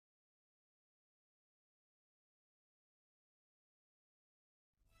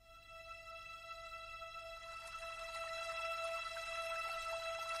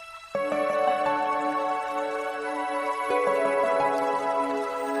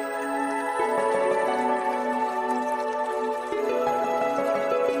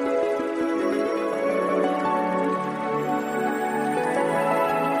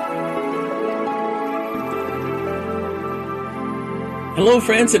Hello,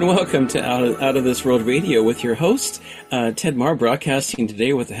 friends, and welcome to Out of This World Radio with your host, Ted Mahr, broadcasting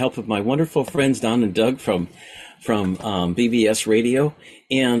today with the help of my wonderful friends Don and Doug from BBS Radio.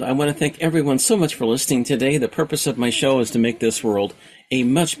 And I want to thank everyone so much for listening today. The purpose of my show is to make this world a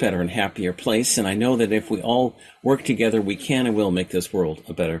much better and happier place. And I know that if we all work together, we can and will make this world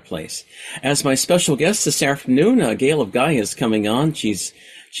a better place. As my special guest this afternoon, Gail of Gaia is coming on.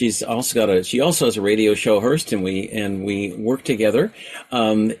 She also has a radio show host, and we work together.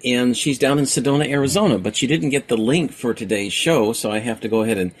 And she's down in Sedona, Arizona, but she didn't get the link for today's show, so I have to go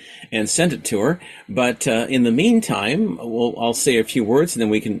ahead and send it to her. But in the meantime, I'll say a few words, and then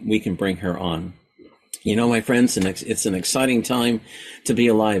we can bring her on. You know, my friends, it's an exciting time to be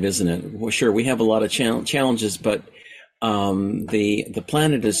alive, isn't it? Well, sure, we have a lot of challenges, but the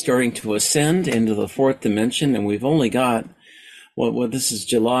planet is starting to ascend into the fourth dimension, and we've only got this is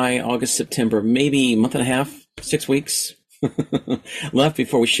July, August, September, maybe a month and a half, 6 weeks left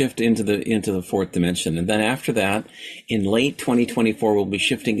before we shift into the fourth dimension. And then after that, in late 2024, we'll be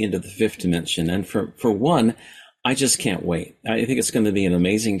shifting into the fifth dimension. And for one, I just can't wait. I think it's going to be an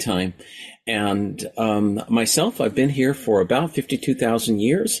amazing time. And myself, I've been here for about 52,000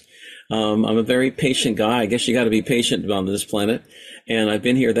 years. I'm a very patient guy. I guess you got to be patient on this planet. And I've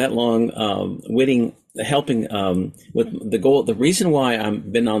been here that long, helping with the goal. The reason why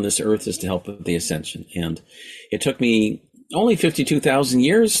I've been on this earth is to help with the ascension. And it took me only 52,000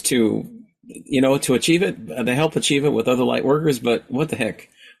 years to achieve it, to help achieve it with other light workers. But what the heck?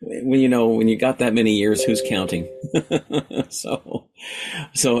 When you got that many years, who's counting? So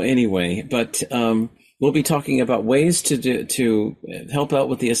anyway, but we'll be talking about ways to help out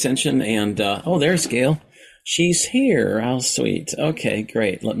with the ascension. And there's Gail. She's here. How sweet. Okay,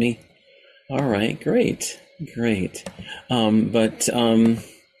 great. All right, great. But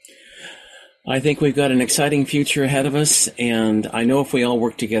I think we've got an exciting future ahead of us, and I know if we all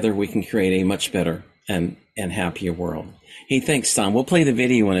work together, we can create a much better and happier world. Hey, thanks, Tom. We'll play the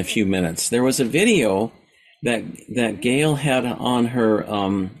video in a few minutes. There was a video that Gail had on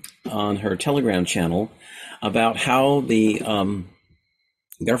her Telegram channel about how the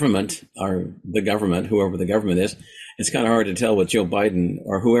government, whoever the government is, it's kind of hard to tell with Joe Biden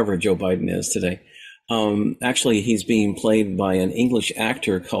or whoever Joe Biden is today. Actually, he's being played by an English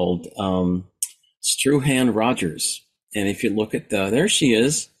actor called Struhan Rogers. And if you look at there she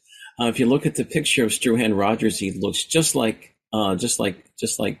is. If you look at the picture of Struhan Rogers, he looks just like Joe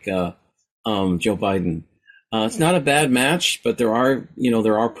Biden. It's not a bad match, but there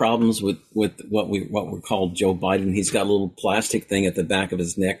are problems with what we're called Joe Biden. He's got a little plastic thing at the back of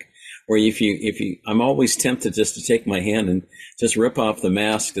his neck, where if you, I'm always tempted just to take my hand and just rip off the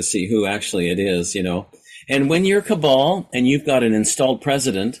mask to see who actually it is, And when you're cabal and you've got an installed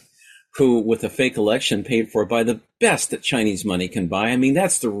president who, with a fake election paid for by the best that Chinese money can buy, I mean,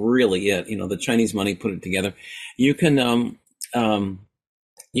 that's really it. The Chinese money put it together. You can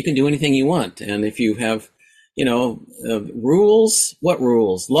do anything you want, and if you have rules, what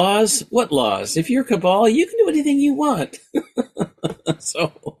rules? Laws, what laws? If you're cabal, you can do anything you want.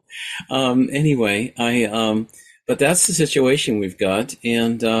 So, anyway, but that's the situation we've got.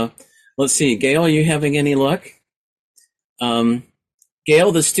 And, let's see, Gail, are you having any luck?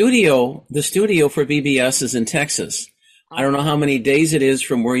 Gail, the studio for BBS is in Texas. I don't know how many days it is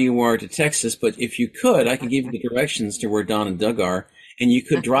from where you are to Texas, but if you could, I could give you the directions to where Don and Doug are, and you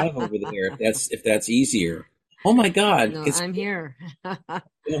could drive over there if that's easier. Oh my God! No, I'm here.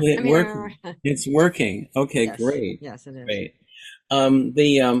 It's working. Okay, yes. Great. Yes, it is. Great.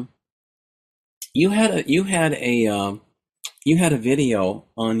 You had a video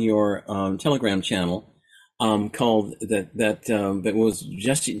on your Telegram channel called that was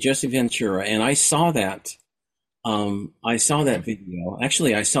Jesse Ventura, and I saw that. I saw that video.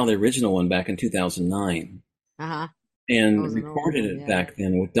 Actually, I saw the original one back in 2009. And recorded it back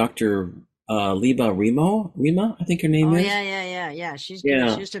then with Dr. Liba Rima, I think her name is. Yeah. She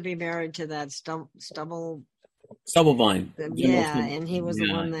used to be married to that Stubblevine. Yeah, and he was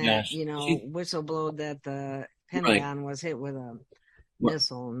the one that whistleblowed that the Pentagon was hit with a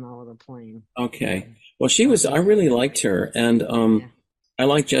missile and not with a plane. Okay. Well, I really liked her, and I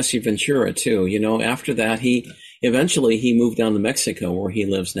like Jesse Ventura too. After that, he eventually moved down to Mexico, where he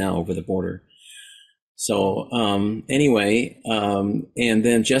lives now, over the border. So anyway, and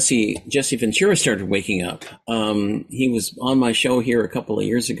then Jesse Ventura started waking up. He was on my show here a couple of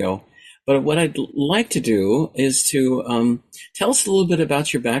years ago. But what I'd like to do is to tell us a little bit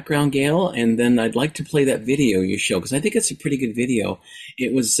about your background, Gail, and then I'd like to play that video you show, because I think it's a pretty good video.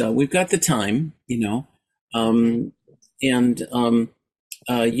 It was we've got the time, and you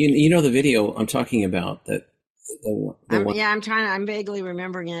know the video I'm talking about, that I'm vaguely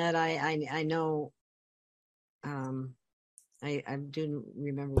remembering it. I know. I do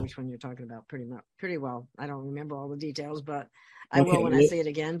remember which one you're talking about pretty well. I don't remember all the details, but I will when I see it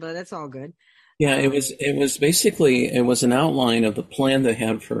again. But it's all good. Yeah, it was basically an outline of the plan they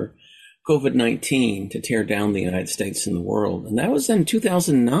had for COVID-19 to tear down the United States and the world, and that was in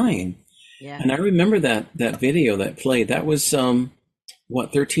 2009. Yeah, and I remember that video that played. That was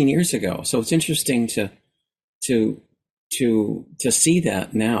 13 years ago. So it's interesting to see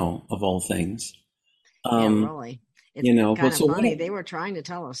that now, of all things. Really. It's kind of funny. They were trying to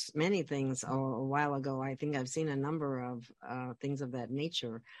tell us many things a while ago. I think I've seen a number of things of that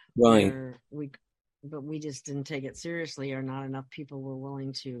nature. Right. But we just didn't take it seriously, or not enough people were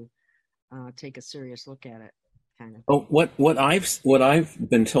willing to take a serious look at it. Kind of. Oh, what I've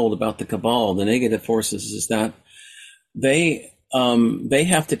been told about the cabal, the negative forces, is that they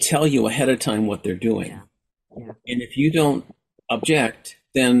have to tell you ahead of time what they're doing. Yeah. And if you don't object,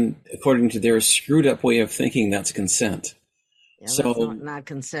 then according to their screwed up way of thinking, that's consent. Yeah, so that's not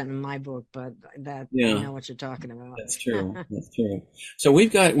consent in my book, but I know what you're talking about. That's true. That's true. So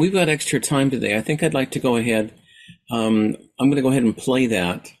we've got extra time today. I think I'd like to go ahead. I'm going to go ahead and play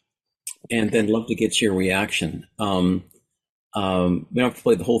that, and then love to get your reaction. We don't have to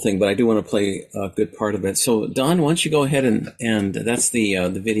play the whole thing, but I do want to play a good part of it. So Don, why don't you go ahead and that's the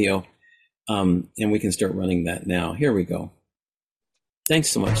video, and we can start running that now. Here we go. Thanks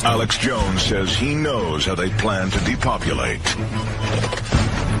so much. Alex Jones says he knows how they plan to depopulate.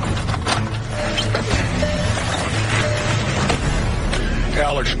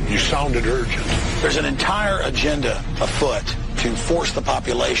 Alex, you sounded urgent. There's an entire agenda afoot to force the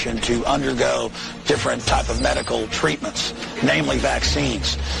population to undergo different type of medical treatments, namely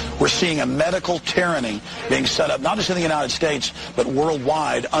vaccines. We're seeing a medical tyranny being set up, not just in the United States, but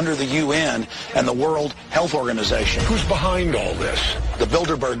worldwide under the UN and the World Health Organization. Who's behind all this? The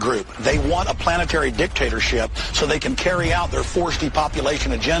Bilderberg Group. They want a planetary dictatorship so they can carry out their forced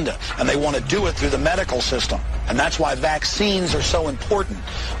depopulation agenda, and they want to do it through the medical system. And that's why vaccines are so important.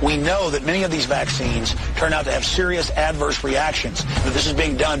 We know that many of these vaccines turn out to have serious adverse reactions, that this is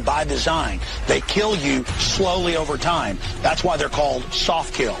being done by design. They kill you slowly over time. That's why they're called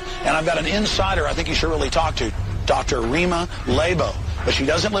soft kill. And I've got an insider I think you should really talk to, Dr. Rima Lebo. But she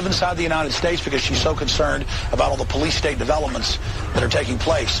doesn't live inside the United States because she's so concerned about all the police state developments that are taking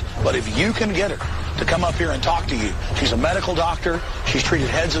place. But if you can get her to come up here and talk to you, she's a medical doctor, she's treated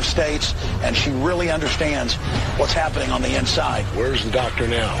heads of states, and she really understands what's happening on the inside. Where's the doctor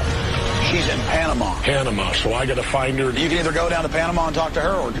now? She's in Panama. Panama, so I got to find her. You can either go down to Panama and talk to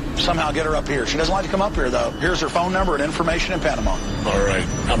her or somehow get her up here. She doesn't like to come up here, though. Here's her phone number and information in Panama. All right,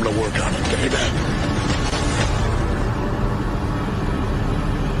 I'm going to work on it. Thanks.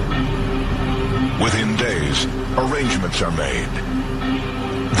 Within days, arrangements are made.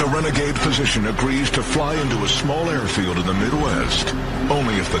 The renegade physician agrees to fly into a small airfield in the Midwest,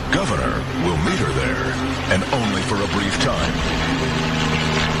 only if the governor will meet her there, and only for a brief time.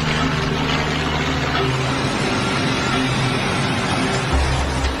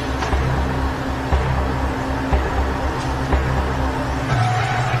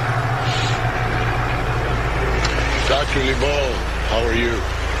 Dr. Lebo, how are you?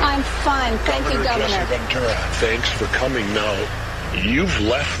 I'm fine. Thank you, Governor. Ventura, thanks for coming. Now, you've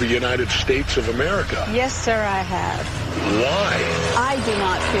left the United States of America. Yes, sir, I have. Why? I do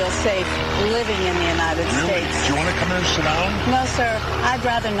not feel safe living in the United States. Do you want to come in and sit down? No, sir, I'd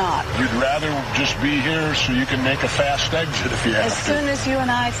rather not. You'd rather just be here so you can make a fast exit if you have to. As soon as you and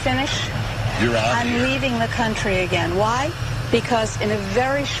I finish, you're out I'm here. leaving the country again. Why? Because in a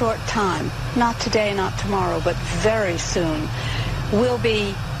very short time, not today, not tomorrow, but very soon, we'll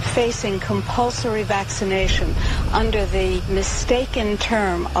be facing compulsory vaccination under the mistaken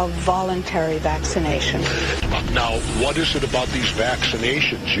term of voluntary vaccination. Now, what is it about these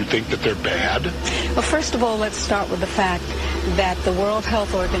vaccinations? You think that they're bad? Well, first of all, let's start with the fact that the World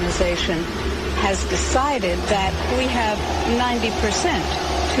Health Organization has decided that we have 90%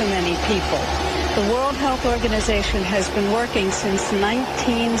 too many people. The World Health Organization has been working since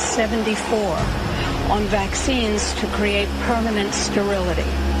 1974 on vaccines to create permanent sterility.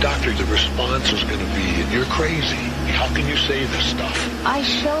 Doctor, the response is going to be, you're crazy. How can you say this stuff? I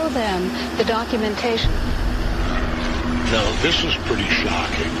show them the documentation. Now, this is pretty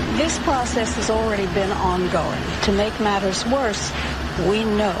shocking. This process has already been ongoing. To make matters worse, we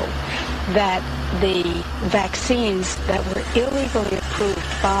know that the vaccines that were illegally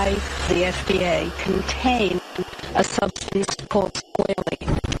approved by the FDA contain a substance called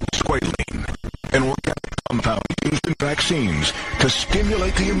squalene. Squalene. And we're getting compound used in vaccines to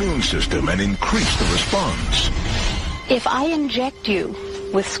stimulate the immune system and increase the response. If I inject you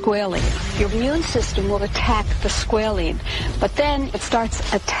with squalene, your immune system will attack the squalene, but then it starts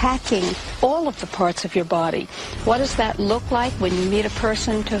attacking all of the parts of your body. What does that look like when you meet a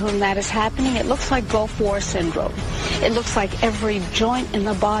person to whom that is happening? It looks like Gulf War syndrome. It looks like every joint in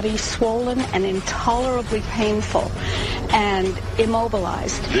the body swollen and intolerably painful and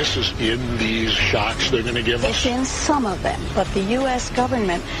immobilized. This is in these shots they're going to give us? It's in some of them, but the U.S.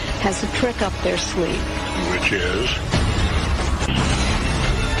 government has a trick up their sleeve. Which is?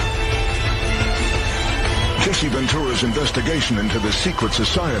 Jesse Ventura's investigation into the secret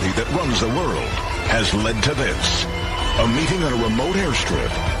society that runs the world has led to this. A meeting on a remote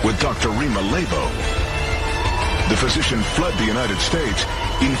airstrip with Dr. Rima Lebo. The physician fled the United States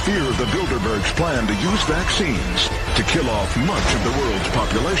in fear of the Bilderbergs' plan to use vaccines to kill off much of the world's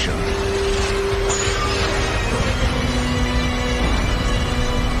population.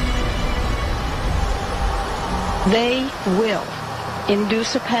 They will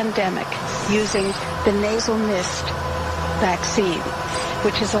induce a pandemic using the nasal mist vaccine,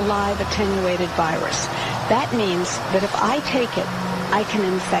 which is a live attenuated virus. That means that if I take it, I can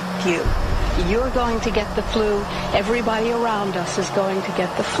infect you. You're going to get the flu. Everybody around us is going to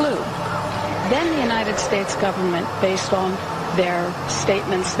get the flu. Then the United States government, based on their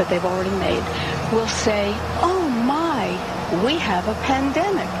statements that they've already made, will say, oh my, we have a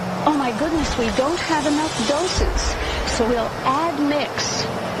pandemic. Oh my goodness, we don't have enough doses. So we'll admix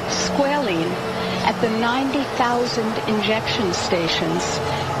squalene at the 90,000 injection stations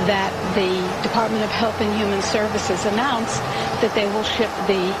that the Department of Health and Human Services announced that they will ship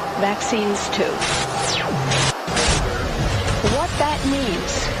the vaccines to. What that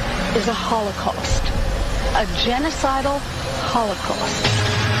means is a Holocaust, a genocidal Holocaust.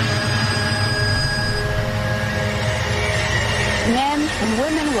 Men and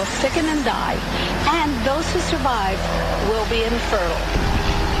women will sicken and die, and those who survive will be infertile.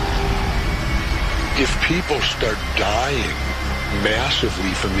 If people start dying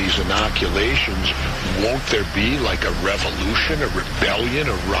massively from these inoculations, won't there be like a revolution, a rebellion,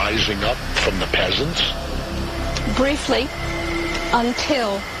 a rising up from the peasants? Briefly,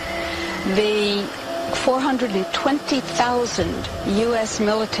 until the 420,000 U.S.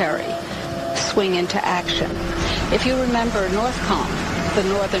 military swing into action. If you remember, NORTHCOM, the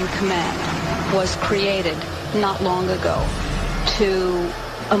Northern Command, was created not long ago to,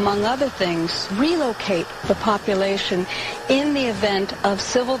 among other things, relocate the population in the event of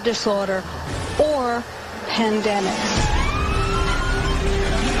civil disorder or pandemics.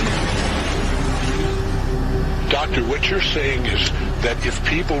 Doctor, what you're saying is that if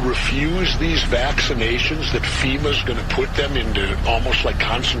people refuse these vaccinations, that FEMA's going to put them into almost like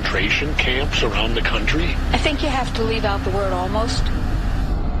concentration camps around the country? I think you have to leave out the word almost.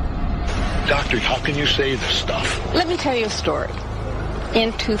 Doctor, how can you say this stuff? Let me tell you a story.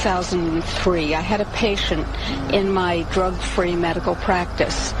 In 2003, I had a patient in my drug-free medical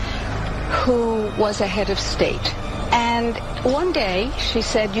practice who was a head of state. And one day she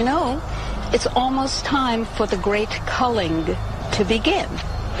said, you know, it's almost time for the great culling to begin.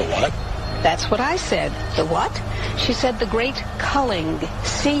 The what? That's what I said. The what? She said the great culling,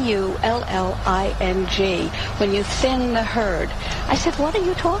 C-U-L-L-I-N-G, when you thin the herd. I said, what are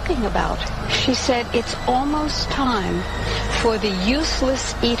you talking about? She said, it's almost time for the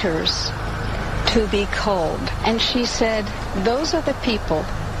useless eaters to be culled. And she said, those are the people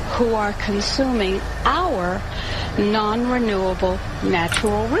who are consuming our non-renewable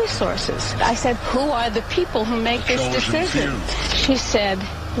natural resources. I said, who are the people who make this decision? She said,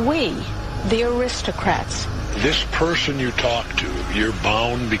 we, the aristocrats. This person you talk to, you're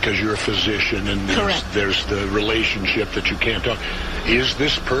bound because you're a physician and there's the relationship that you can't talk. Is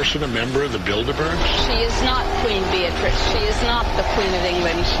this person a member of the Bilderbergs? She is not Queen Beatrice. She is not the Queen of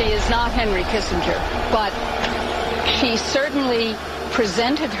England. She is not Henry Kissinger. But she certainly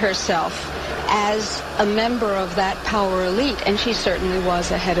presented herself as a member of that power elite, and she certainly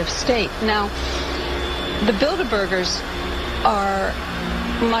was a head of state. Now, the Bilderbergers are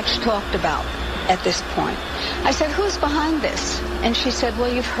much talked about at this point. I said, who's behind this? And she said,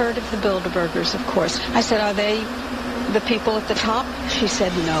 well, you've heard of the Bilderbergers, of course. I said, are they the people at the top? She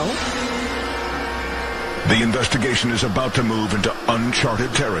said, no. The investigation is about to move into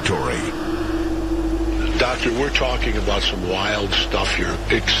uncharted territory. Doctor, we're talking about some wild stuff here,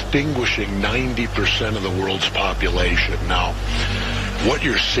 extinguishing 90% of the world's population. Now, what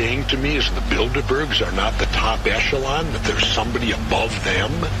you're saying to me is the Bilderbergs are not the top echelon, that there's somebody above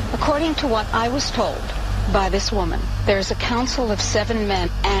them? According to what I was told by this woman. There's a council of 7 men,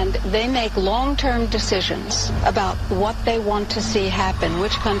 and they make long-term decisions about what they want to see happen,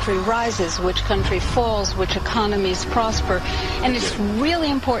 which country rises, which country falls, which economies prosper. And it's really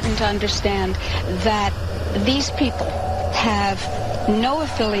important to understand that these people have no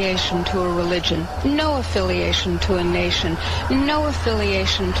affiliation to a religion, no affiliation to a nation, no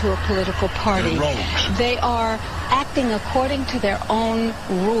affiliation to a political party. They are acting according to their own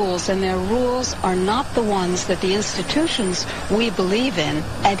rules, and their rules are not the ones that the institutions we believe in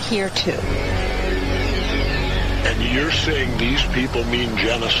adhere to. And you're saying these people mean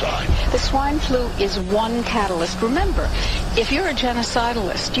genocide? The swine flu is one catalyst. Remember, if you're a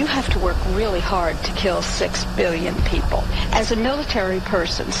genocidalist, you have to work really hard to kill 6 billion people. As a military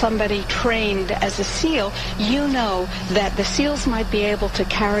person, somebody trained as a SEAL, you know that the SEALs might be able to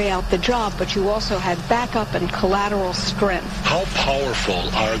carry out the job, but you also had backup and collateral strength. How powerful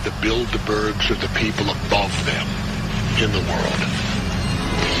are the Bilderbergs or the people above them in the world?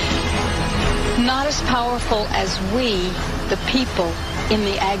 Not as powerful as we, the people, in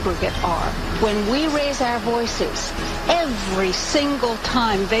the aggregate are. When we raise our voices, every single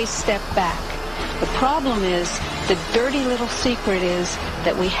time they step back. The problem is, the dirty little secret is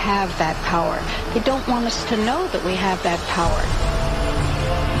that we have that power. They don't want us to know that we have that power.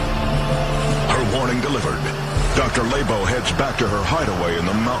 Her warning delivered. Dr. Lebo heads back to her hideaway in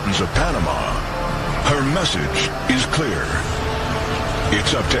the mountains of Panama. Her message is clear.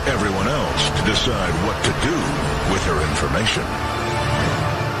 It's up to everyone else to decide what to do with her information.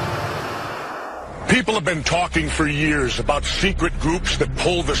 People have been talking for years about secret groups that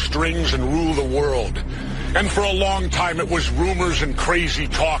pull the strings and rule the world. And for a long time it was rumors and crazy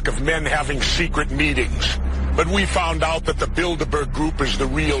talk of men having secret meetings. But we found out that the Bilderberg group is the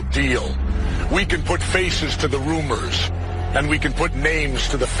real deal. We can put faces to the rumors, and we can put names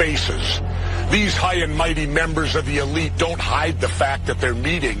to the faces. These high and mighty members of the elite don't hide the fact that they're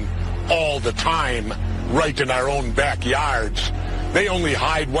meeting all the time right in our own backyards. They only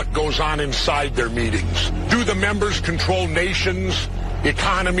hide what goes on inside their meetings. Do the members control nations,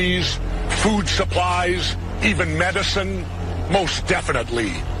 economies, food supplies, even medicine? Most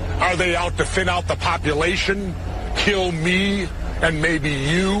definitely. Are they out to thin out the population, kill me, and maybe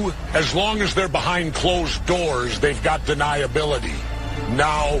you? As long as they're behind closed doors, they've got deniability.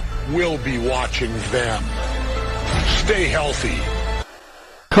 Now we'll be watching them. Stay healthy.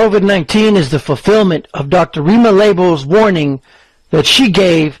 COVID-19 is the fulfillment of Dr. Rima Lebo's warning that she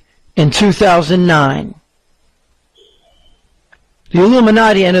gave in 2009. The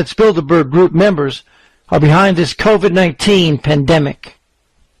Illuminati and its Bilderberg group members are behind this COVID-19 pandemic.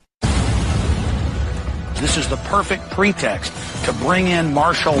 This is the perfect pretext to bring in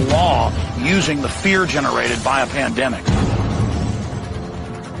martial law using the fear generated by a pandemic.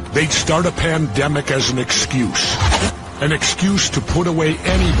 They'd start a pandemic as an excuse to put away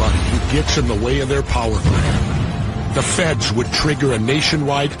anybody who gets in the way of their power plan. The feds would trigger a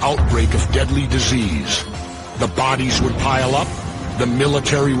nationwide outbreak of deadly disease. The bodies would pile up, the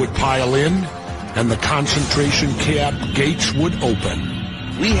military would pile in, and the concentration camp gates would open.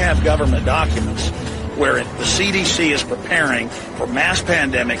 We have government documents where the CDC is preparing for mass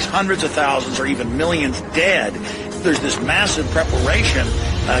pandemics, hundreds of thousands or even millions dead. There's this massive preparation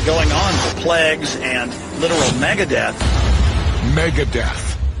going on for plagues and literal megadeath.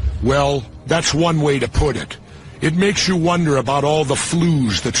 Megadeath. Well, that's one way to put it. It makes you wonder about all the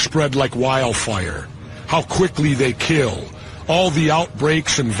flus that spread like wildfire, how quickly they kill, all the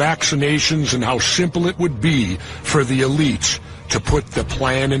outbreaks and vaccinations, and how simple it would be for the elites to put the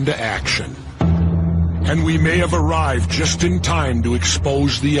plan into action. And we may have arrived just in time to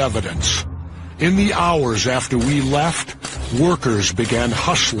expose the evidence. In the hours after we left, workers began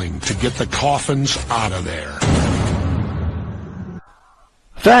hustling to get the coffins out of there.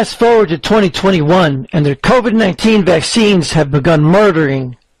 Fast forward to 2021, and the COVID-19 vaccines have begun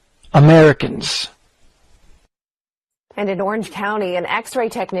murdering Americans. And in Orange County, an X-ray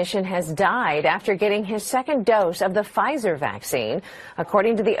technician has died after getting his second dose of the Pfizer vaccine.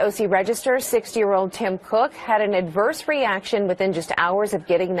 According to the OC Register, 60-year-old Tim Cook had an adverse reaction within just hours of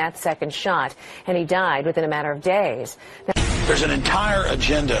getting that second shot, and he died within a matter of days. There's an entire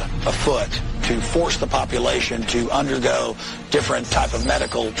agenda afoot to force the population to undergo different type of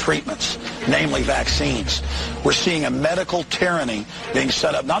medical treatments, namely vaccines. We're seeing a medical tyranny being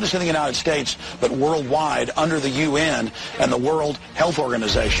set up, not just in the United States, but worldwide under the UN and the World Health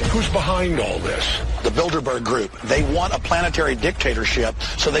Organization. Who's behind all this? The Bilderberg Group. They want a planetary dictatorship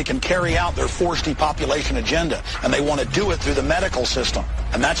so they can carry out their forced depopulation agenda, and they want to do it through the medical system.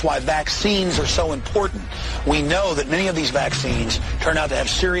 And that's why vaccines are so important. We know that many of these vaccines turn out to have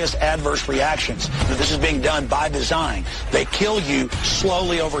serious adverse reactions. That this is being done by design. They kill you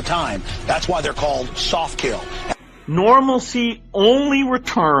slowly over time. That's why they're called soft kill. Normalcy only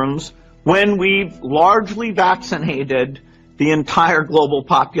returns when we've largely vaccinated the entire global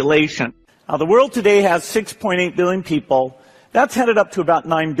population. Now, the world today has 6.8 billion people. That's headed up to about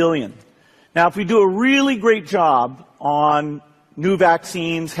 9 billion. Now, if we do a really great job on new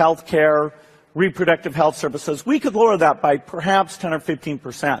vaccines, health care, reproductive health services, we could lower that by perhaps 10 or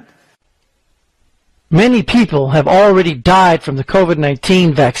 15%. Many people have already died from the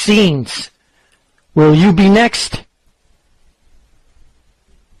COVID-19 vaccines. Will you be next?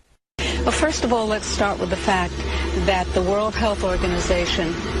 Well, first of all, let's start with the fact that the World Health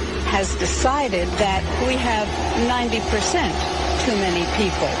Organization has decided that we have 90% too many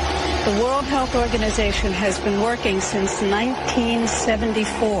people. The World Health Organization has been working since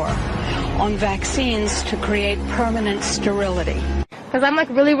 1974 on vaccines to create permanent sterility. Because I'm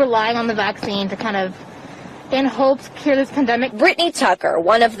really relying on the vaccine to kind of, in hopes, cure this pandemic. Brittany Tucker,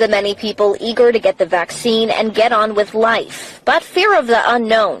 one of the many people eager to get the vaccine and get on with life. But fear of the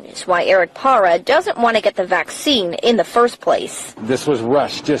unknown is why Eric Parra doesn't want to get the vaccine in the first place. This was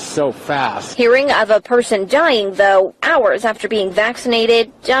rushed just so fast. Hearing of a person dying, though, hours after being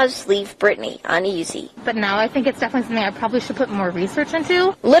vaccinated does leave Brittany uneasy. But now I think it's definitely something I probably should put more research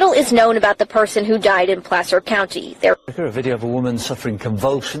into. Little is known about the person who died in Placer County. A video of a woman suffering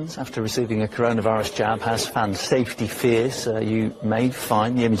convulsions after receiving a coronavirus jab has found safety fears. You may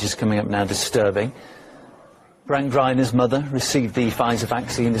find the images coming up now disturbing. Grant Griner's mother received the Pfizer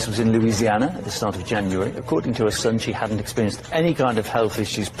vaccine. This was in Louisiana at the start of January. According to her son, she hadn't experienced any kind of health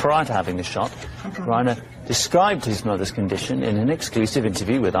issues prior to having the shot. Griner described his mother's condition in an exclusive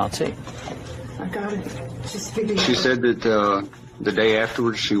interview with RT. I got it. She said that the day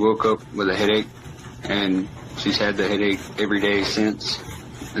afterwards she woke up with a headache, and she's had the headache every day since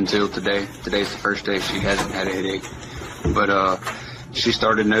until today. Today's the first day she hasn't had a headache. But she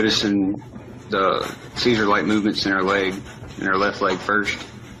started noticing the seizure-like movements in her leg, in her left leg first,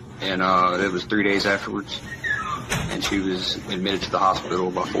 and it was 3 days afterwards. And she was admitted to the hospital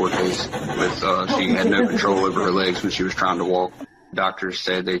about 4 days with she had no control over her legs when she was trying to walk. Doctors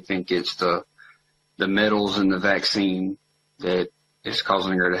said they think it's the metals in the vaccine that is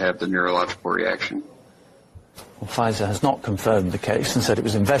causing her to have the neurological reaction. Well, Pfizer has not confirmed the case and said it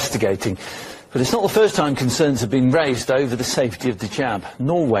was investigating. But it's not the first time concerns have been raised over the safety of the jab.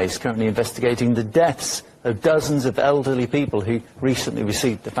 Norway is currently investigating the deaths of dozens of elderly people who recently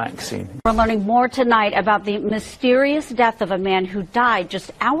received the vaccine. We're learning more tonight about the mysterious death of a man who died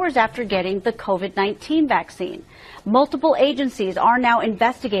just hours after getting the COVID-19 vaccine. Multiple agencies are now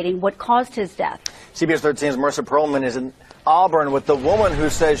investigating what caused his death. CBS 13's Marissa Perlman is in Auburn with the woman who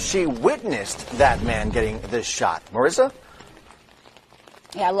says she witnessed that man getting this shot. Marissa?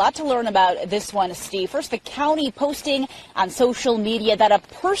 Yeah, a lot to learn about this one, Steve. First, the county posting on social media that a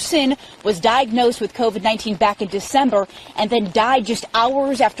person was diagnosed with COVID-19 back in December and then died just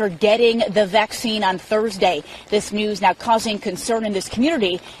hours after getting the vaccine on Thursday. This news now causing concern in this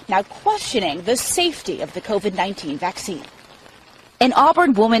community, now questioning the safety of the COVID-19 vaccine. An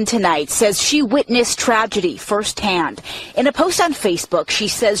Auburn woman tonight says she witnessed tragedy firsthand. In a post on Facebook, she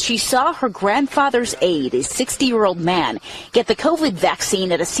says she saw her grandfather's aide, a 60-year-old man, get the COVID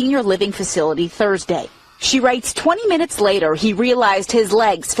vaccine at a senior living facility Thursday. She writes, 20 minutes later, he realized his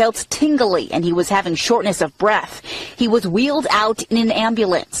legs felt tingly and he was having shortness of breath. He was wheeled out in an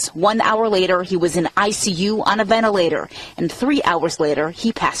ambulance. 1 hour later, he was in ICU on a ventilator. And 3 hours later,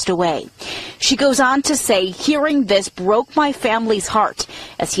 he passed away. She goes on to say, hearing this broke my family's heart,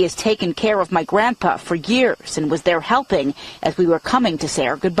 as he has taken care of my grandpa for years and was there helping as we were coming to say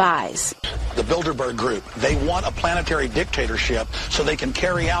our goodbyes. The Bilderberg Group, they want a planetary dictatorship so they can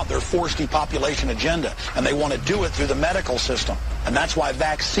carry out their forced depopulation agenda. And they want to do it through the medical system. And that's why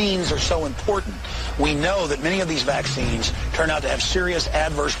vaccines are so important. We know that many of these vaccines turn out to have serious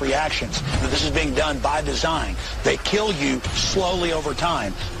adverse reactions. That this is being done by design. They kill you slowly over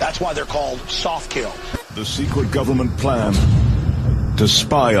time. That's why they're called soft kill. The secret government plan to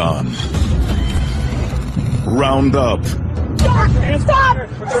spy on, round up,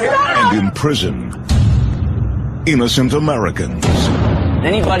 and imprison innocent Americans.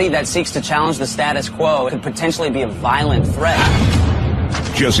 Anybody that seeks to challenge the status quo could potentially be a violent threat.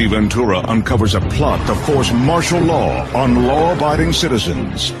 Jesse Ventura uncovers a plot to force martial law on law-abiding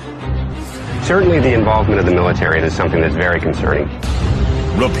citizens. Certainly the involvement of the military is something that's very concerning.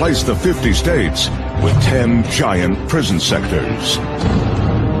 Replace the 50 states with 10 giant prison sectors.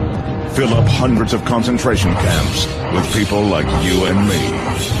 Fill up hundreds of concentration camps with people like you and me.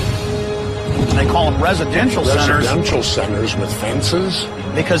 They call them residential centers. Residential centers with fences?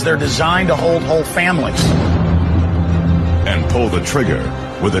 Because they're designed to hold whole families. And pull the trigger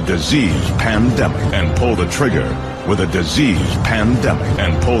with a disease pandemic. And pull the trigger with a disease pandemic.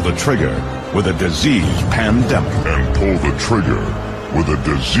 And pull the trigger with a disease pandemic. And pull the trigger with a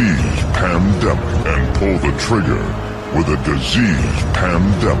disease pandemic. And pull the trigger with a disease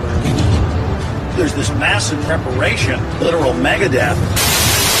pandemic. There's this massive preparation, literal megadeath.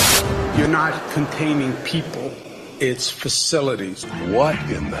 You're not containing people, it's facilities. What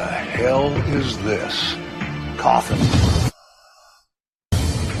in the hell is this? Coffin.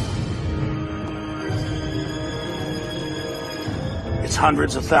 It's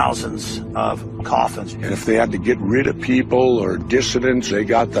hundreds of thousands of coffins. And if they had to get rid of people or dissidents, they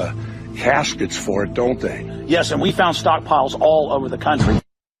got the caskets for it, don't they? Yes, and we found stockpiles all over the country.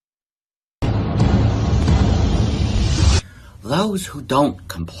 Those who don't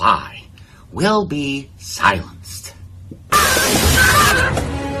comply will be silenced.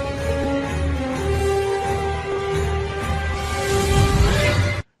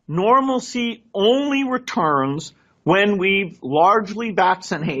 Normalcy only returns when we've largely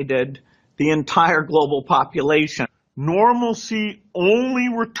vaccinated the entire global population. Normalcy only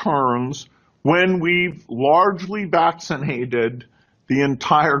returns when we've largely vaccinated the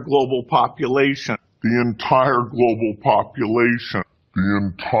entire global population. The entire global population. The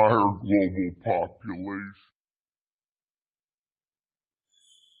entire global population.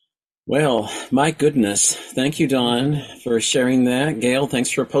 Well, my goodness. Thank you, Don, for sharing that. Gail,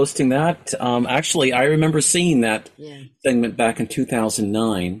 thanks for posting that. Actually, I remember seeing that segment back in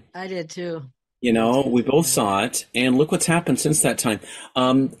 2009. I did too. You know, we both saw it, and look what's happened since that time.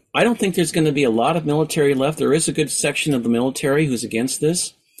 I don't think there's going to be a lot of military left. There is a good section of the military who's against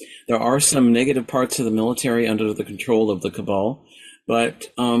this. There are some negative parts of the military under the control of the cabal.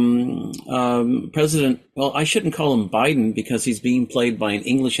 But President, well, I shouldn't call him Biden because he's being played by an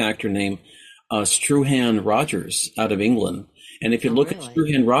English actor named Struhan Rogers out of England. And if you look at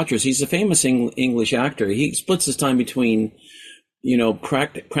Struhan Rogers, he's a famous English actor. He splits his time between, you know,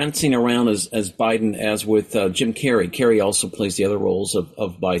 prancing around as Biden as with Jim Carrey. Carrey also plays the other roles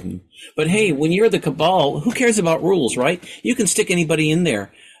of Biden. But hey, when you're the cabal, who cares about rules, right? You can stick anybody in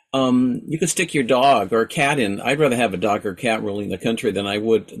there. You could stick your dog or a cat in. I'd rather have a dog or cat ruling the country than I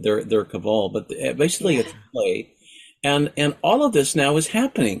would their cabal. But basically it's play. And all of this now is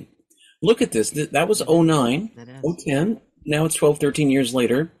happening. Look at this. That was 09, 010. Now it's 12, 13 years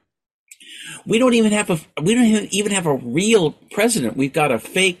later. We don't even have a real president. We've got a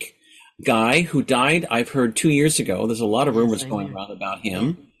fake guy who died, I've heard 2 years ago. There's a lot of rumors going around about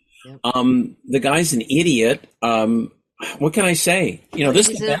him. The guy's an idiot. What can I say? You know,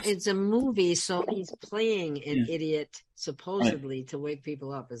 it's a movie, so he's playing an idiot supposedly to wake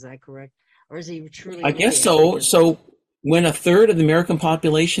people up. Is that correct? Or is he truly? I guess so. So when a third of the American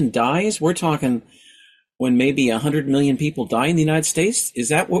population dies, we're talking when maybe 100 million people die in the United States. Is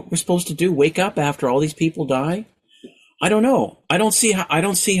that what we're supposed to do? Wake up after all these people die? I don't know. I don't see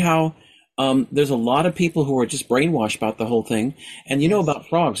how there's a lot of people who are just brainwashed about the whole thing. And you know about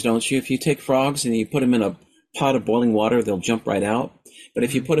frogs, don't you? If you take frogs and you put them in a pot of boiling water, they'll jump right out. But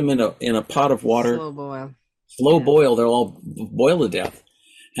if you put them in a pot of water, slow boil, they'll all boil to death.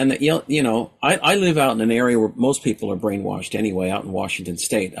 And you know, I live out in an area where most people are brainwashed anyway, out in Washington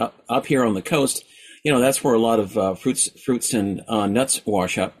State. Up here on the coast, you know, that's where a lot of fruits and nuts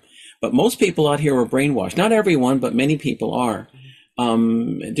wash up. But most people out here are brainwashed. Not everyone, but many people are.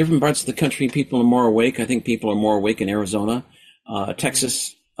 In different parts of the country, people are more awake. I think people are more awake in Arizona,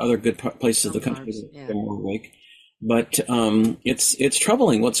 Texas, other good places of the country are more awake. But it's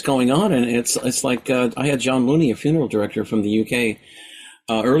troubling what's going on, and it's like I had John Looney, a funeral director from the UK,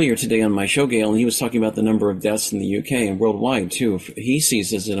 earlier today on my show, Gail, and he was talking about the number of deaths in the UK and worldwide too. He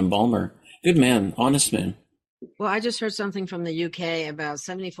sees as an embalmer. Good man, honest man. Well, I just heard something from the UK about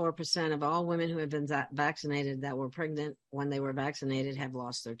 74% of all women who have been vaccinated that were pregnant when they were vaccinated have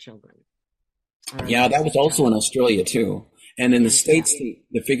lost their children. Yeah, that was also in Australia too. And in the States,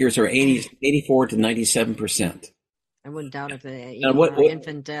 the figures are 84 to 97%. I wouldn't doubt if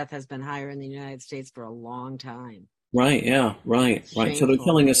infant death has been higher in the United States for a long time. Right, yeah, right. So they're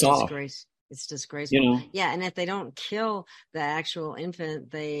killing us off. It's disgraceful. You know? Yeah, and if they don't kill the actual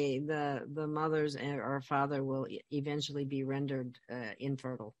infant, the mothers or father will eventually be rendered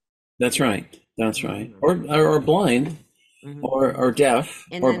infertile. That's right. Or blind. or deaf,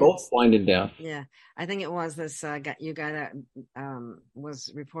 or both blind and deaf. Yeah, I think it was this guy that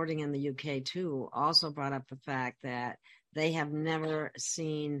was reporting in the UK too, also brought up the fact that they have never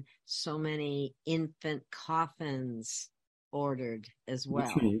seen so many infant coffins ordered as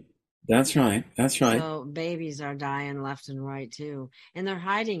well. That's right. So babies are dying left and right too, and they're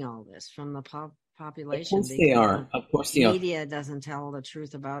hiding all this from the population. Of course they are. Of course they are. Media doesn't tell the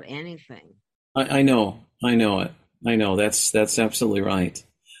truth about anything. I know it. I know that's absolutely right.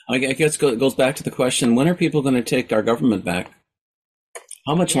 I guess it goes back to the question: when are people going to take our government back?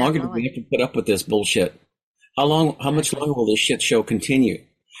 How much longer do we have to put up with this bullshit? How much longer will this shit show continue?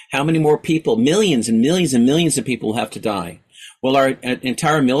 How many more people, millions and millions and millions of people have to die? Will our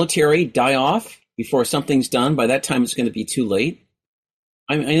entire military die off before something's done? By that time, it's going to be too late.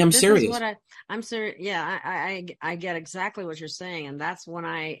 I'm serious. I'm serious. Yeah, I get exactly what you're saying. And that's when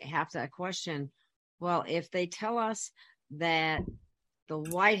I have to question, well, if they tell us that the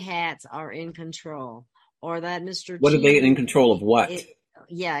white hats are in control, or that Mr. What are they in control of? What?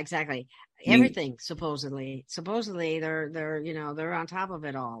 Yeah, exactly. Everything supposedly they're on top of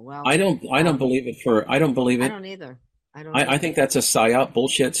it all. Well, I don't believe it. I don't believe it. I don't either. I think that's a psyop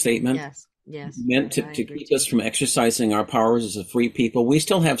bullshit statement. Yes. Meant to keep us from exercising our powers as a free people. We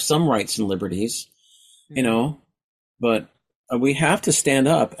still have some rights and liberties, but we have to stand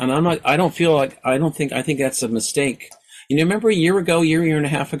up. And I think that's a mistake. Remember a year and a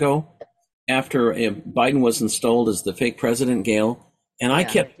half ago, after Biden was installed as the fake president, Gail, and I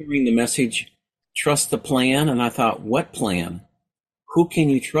kept hearing the message, trust the plan. And I thought, what plan? Who can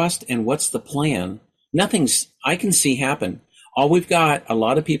you trust? And what's the plan? Nothing's I can see happen. All we've got, a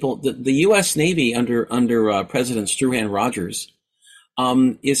lot of people, the U.S. Navy under President Struhan Rogers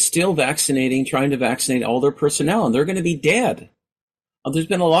is still trying to vaccinate all their personnel, and they're going to be dead. There's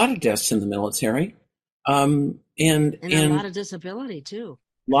been a lot of deaths in the military. And a lot of disability, too.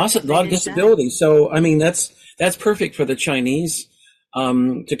 A lot of disability. So, that's perfect for the Chinese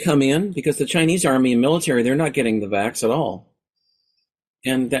to come in, because the Chinese army and military, they're not getting the vax at all.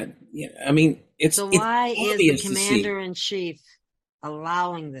 And why is the commander-in-chief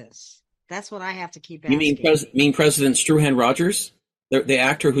allowing this? That's what I have to keep asking. You mean President Struhan Rogers, the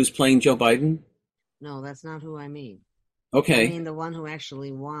actor who's playing Joe Biden? No, that's not who I mean. Okay. I mean the one who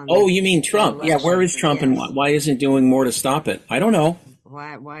actually won. Oh, you mean Trump? Yeah, where is Trump, and why isn't doing more to stop it? I don't know.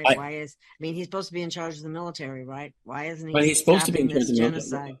 Why is? He's supposed to be in charge of the military, right? Why isn't he? But he's supposed to be in charge of the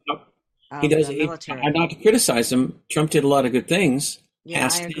genocide? He does. I'm not to criticize him. Trump did a lot of good things. Yeah,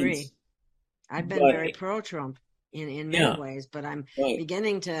 I agree. I've been very pro-Trump in many ways, but I'm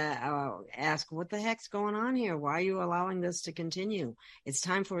beginning to ask, what the heck's going on here? Why are you allowing this to continue? It's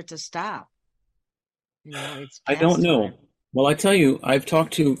time for it to stop. I don't know. Well, I tell you, I've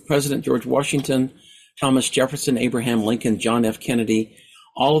talked to President George Washington, Thomas Jefferson, Abraham Lincoln, John F. Kennedy,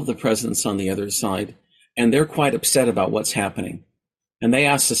 all of the presidents on the other side, and they're quite upset about what's happening. And they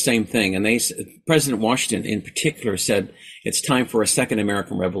asked the same thing. And President Washington in particular said, it's time for a second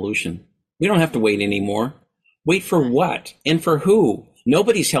American Revolution. We don't have to wait anymore. Wait for what? And for who?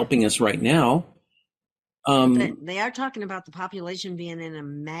 Nobody's helping us right now. They are talking about the population being in a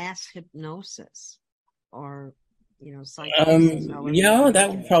mass hypnosis or, psychosis.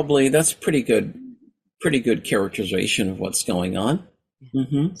 That's pretty good characterization of what's going on.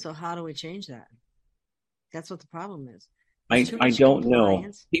 Mm-hmm. So how do we change that? That's what the problem is. I don't know.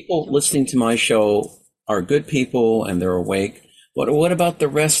 People listening to my show are good people and they're awake. What about the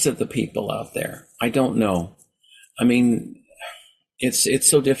rest of the people out there? I don't know. It's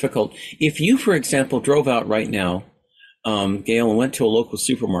so difficult. If you, for example, drove out right now, Gail, and went to a local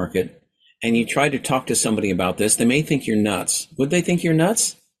supermarket and you tried to talk to somebody about this, they may think you're nuts. Would they think you're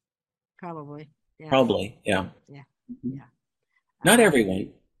nuts? Probably. Yeah. Probably, yeah. Yeah. Not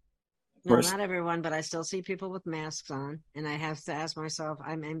everyone. No, not everyone, but I still see people with masks on, and I have to ask myself,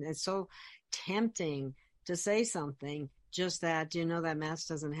 it's so tempting to say something, just that, that mask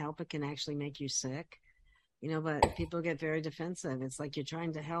doesn't help, it can actually make you sick, but people get very defensive. It's like you're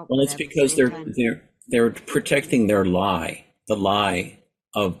trying to help. Well, it's because they're protecting their lie, the lie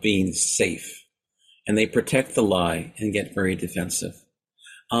of being safe, and they protect the lie and get very defensive.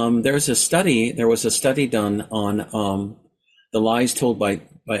 There was a study done on the lies told by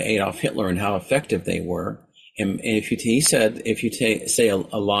Adolf Hitler and how effective they were. And he said, if you say a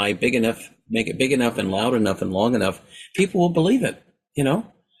lie big enough, make it big enough and loud enough and long enough, people will believe it, And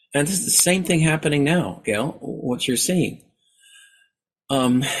this is the same thing happening now, Gail, what you're seeing.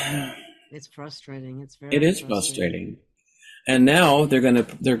 It's frustrating. It is frustrating. And now they're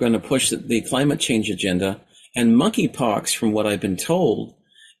going to push the climate change agenda, and monkeypox, from what I've been told,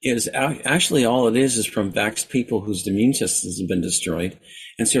 is actually all it is from vaxxed people whose immune systems have been destroyed.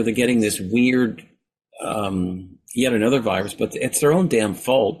 And so they're getting this weird, yet another virus, but it's their own damn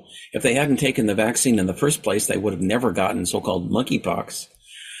fault. If they hadn't taken the vaccine in the first place, they would have never gotten so-called monkeypox.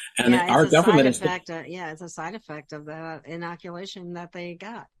 And our government is it's a side effect of the inoculation that they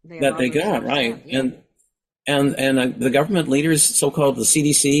got. Right. Yeah. And the government leaders, so-called the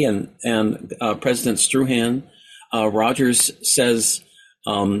CDC and President Struhan, Rogers says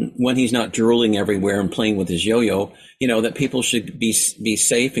when he's not drooling everywhere and playing with his yo-yo, that people should be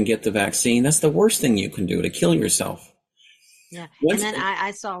safe and get the vaccine. That's the worst thing you can do, to kill yourself. Yeah. And then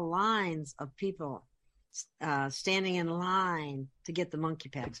I saw lines of people standing in line to get the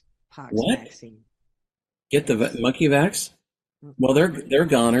monkeypox vaccine. Get the monkey vax? Well, they're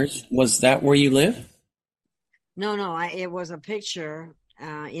goners. Was that where you live? No. It was a picture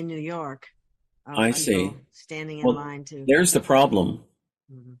in New York. I see. Standing in line to. There's the problem.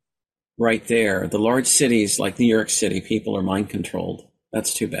 Mm-hmm. Right there. The large cities like New York City, people are mind controlled.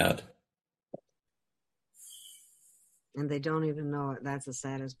 That's too bad. And they don't even know it. That's the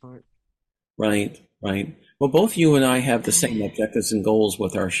saddest part. Right. Well, both you and I have the same objectives and goals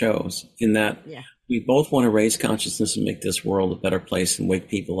with our shows, in that we both want to raise consciousness and make this world a better place and wake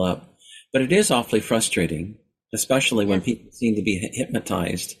people up. But it is awfully frustrating, especially when people seem to be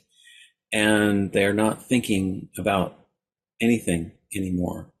hypnotized and they're not thinking about anything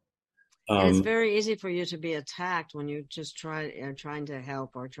anymore. It's very easy for you to be attacked when you just trying to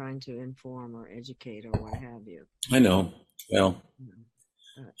help or trying to inform or educate or what have you. I know. Well,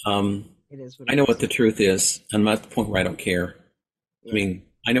 it is I know what the truth is. I'm at the point where I don't care. Yeah. I mean,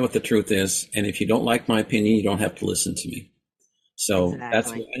 I know what the truth is, and if you don't like my opinion, you don't have to listen to me. So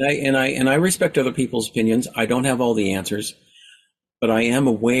that's and I respect other people's opinions. I don't have all the answers, but I am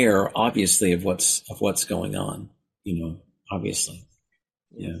aware, obviously, of what's going on. Obviously.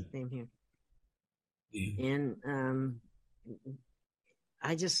 Yeah. Same here. Yeah. And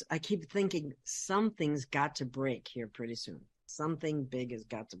I keep thinking something's got to break here pretty soon. Something big has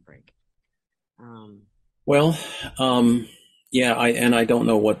got to break. I don't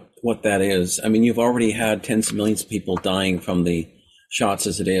know what that is. I mean, you've already had tens of millions of people dying from the shots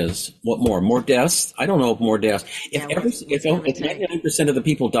as it is. What more? More deaths? I don't know if more deaths. If 99% of the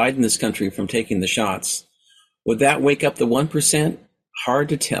people died in this country from taking the shots, would that wake up the 1%? Hard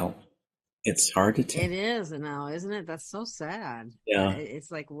to tell. It's hard to tell. It is now, isn't it? That's so sad. Yeah.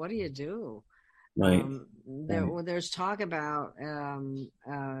 It's like, what do you do? Right. There's talk about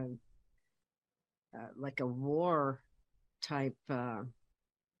like a war type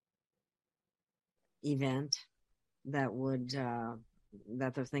event that would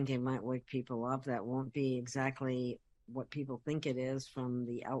that they're thinking might wake people up. That won't be exactly what people think it is from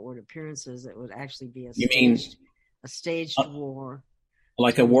the outward appearances. It would actually be a staged war.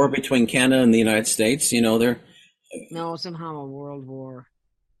 Like a war between Canada and the United States, No, somehow a world war.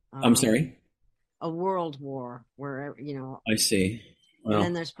 I'm sorry? A world war where, I see. Well, and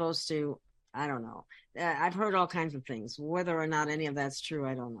then they're supposed to, I don't know. I've heard all kinds of things. Whether or not any of that's true,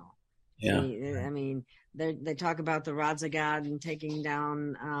 I don't know. Yeah. I mean, they talk about the rods of God and taking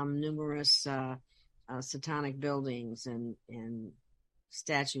down numerous satanic buildings and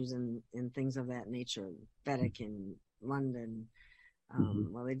statues and things of that nature. Vatican, London.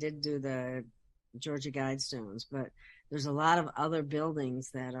 Well, they did do the Georgia Guidestones, but there's a lot of other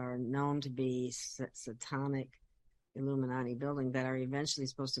buildings that are known to be satanic Illuminati building that are eventually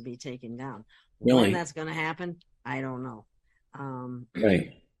supposed to be taken down. Really? When that's going to happen, I don't know.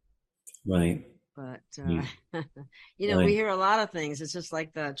 Right. But, we hear a lot of things. It's just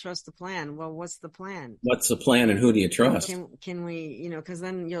like trust the plan. Well, what's the plan? What's the plan and who do you trust? Can we, because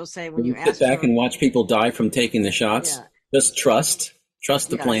then you'll say when you sit back and watch people die from taking the shots, just trust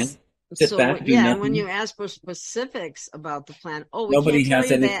the plan. Sit back. And when you ask for specifics about the plan, nobody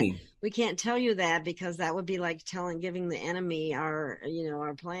has anything. We can't tell you that because that would be like giving the enemy our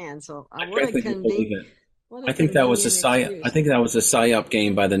plan. So I think that was a psyop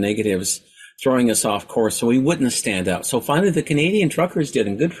game by the negatives, throwing us off course so we wouldn't stand out. So finally, the Canadian truckers did,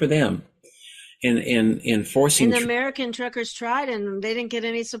 and good for them. In forcing. And the American truckers tried, and they didn't get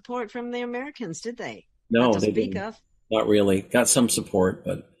any support from the Americans, did they? No, they didn't. Of. Not really. Got some support,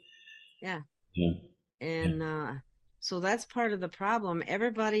 but. Yeah. And so that's part of the problem.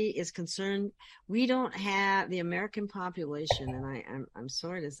 Everybody is concerned. We don't have the American population, and I'm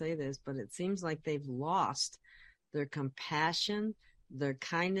sorry to say this, but it seems like they've lost their compassion, their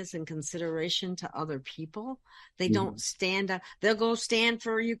kindness and consideration to other people. They don't stand up. They'll go stand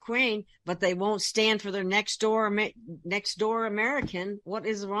for Ukraine, but they won't stand for their next door American. What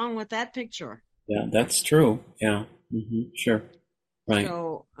is wrong with that picture? Yeah, that's true. Yeah, sure. Right.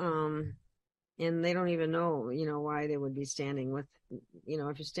 So, and they don't even know, why they would be standing with,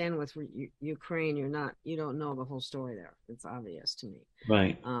 if you stand with Ukraine, you don't know the whole story there. It's obvious to me.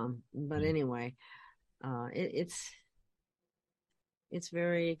 Right. But anyway, it's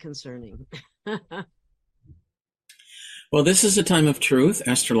very concerning. Well, this is a time of truth,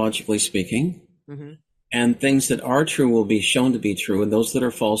 astrologically speaking. Mm-hmm. And things that are true will be shown to be true, and those that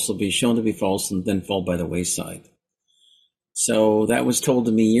are false will be shown to be false and then fall by the wayside. So that was told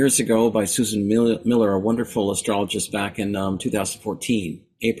to me years ago by Susan Miller, a wonderful astrologist, back in 2014,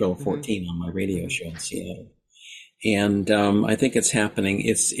 April 14, on my radio show in Seattle. And I think it's happening.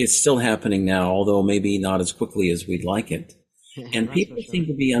 It's still happening now, although maybe not as quickly as we'd like it. And people seem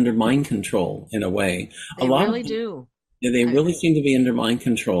to be under mind control in a way. They really do. They really seem to be under mind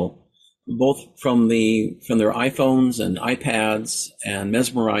control, both from their iPhones and iPads, and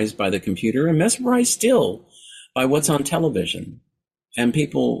mesmerized by the computer, and mesmerized still by what's on television. And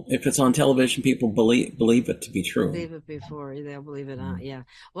people, if it's on television, people believe it to be true. Believe it before they'll believe it on. Yeah.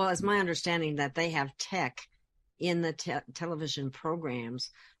 Well, it's my understanding that they have tech in the television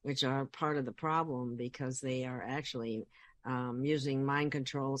programs, which are part of the problem, because they are actually using mind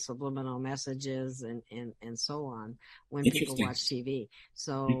control, subliminal messages, and so on when people watch TV.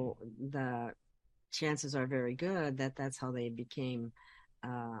 So the chances are very good that that's how they became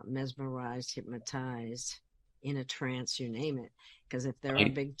mesmerized, hypnotized, in a trance, you name it. Because if they're a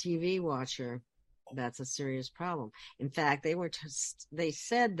big TV watcher, that's a serious problem. In fact, they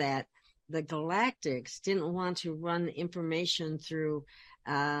said that the Galactics didn't want to run information through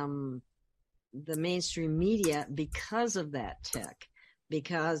the mainstream media because of that tech,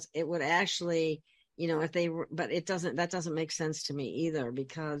 because it would actually, that doesn't make sense to me either,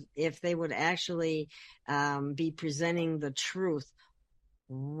 because if they would actually be presenting the truth,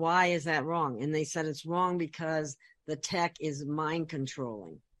 why is that wrong? And they said it's wrong because the tech is mind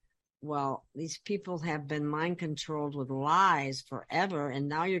controlling. Well, these people have been mind controlled with lies forever, and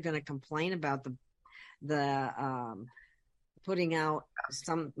now you're going to complain about the putting out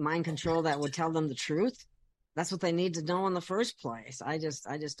some mind control that would tell them the truth? That's what they need to know in the first place. I just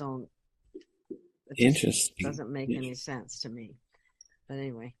don't. Interesting. Doesn't make any sense to me. But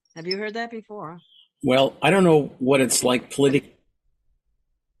anyway, have you heard that before? Well, I don't know what it's like politically.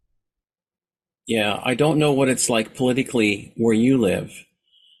 Yeah, I don't know what it's like politically where you live,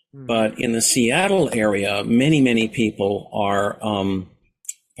 but in the Seattle area, many people are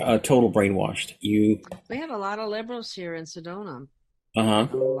total brainwashed. We have a lot of liberals here in Sedona. A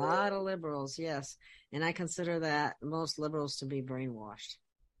lot of liberals, yes, and I consider that most liberals to be brainwashed.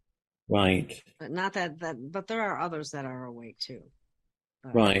 Right. But not but there are others that are awake too.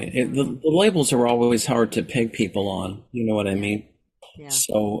 But, right. The labels are always hard to peg people on. You know what I mean? Yeah.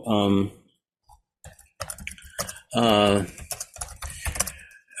 So,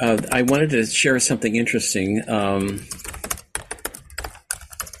 I wanted to share something interesting.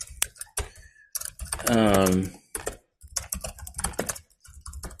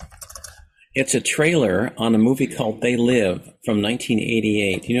 It's a trailer on a movie called They Live from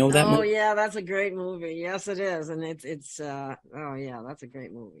 1988. You know that movie? Oh, yeah, that's a great movie. Yes, it is. And it's oh, yeah, that's a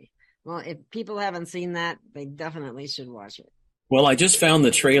great movie. Well, if people haven't seen that, they definitely should watch it. Well, I just found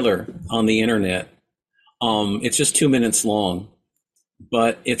the trailer on the internet. It's just 2 minutes long,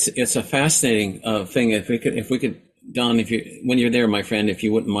 but it's a fascinating thing. If we could, Don, when you're there, my friend, if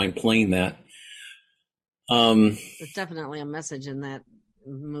you wouldn't mind playing that. There's definitely a message in that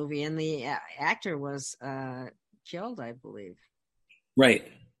movie, and the actor was killed, I believe. Right.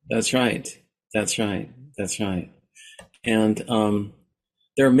 That's right. And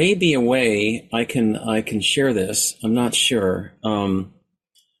there may be a way I can share this. I'm not sure.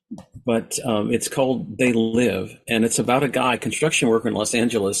 But it's called They Live, and it's about a guy, construction worker in Los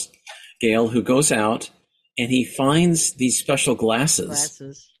Angeles, Gail, who goes out and he finds these special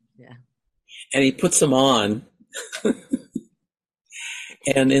glasses. Yeah. And he puts them on.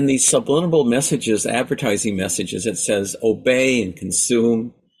 And in these subliminal messages, advertising messages, it says obey and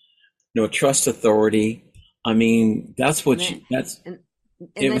consume, trust authority. I mean, that's what and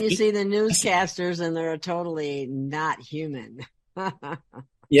then you see the newscasters, and they're totally not human.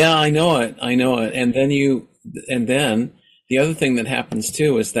 Yeah, I know it. And then the other thing that happens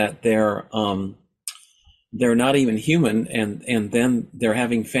too is that they're not even human, and then they're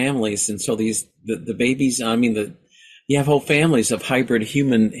having families, and so the babies. I mean, you have whole families of hybrid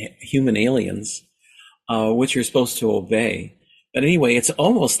human aliens, which you're supposed to obey. But anyway, it's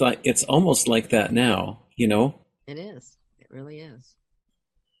almost like that now. It is. It really is.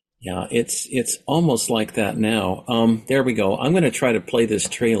 Yeah, it's almost like that now. There we go. I'm going to try to play this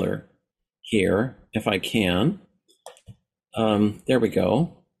trailer here if I can. There we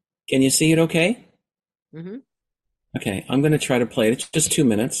go. Can you see it okay? Mm-hmm. Okay, I'm going to try to play it. It's just 2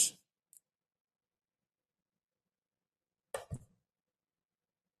 minutes.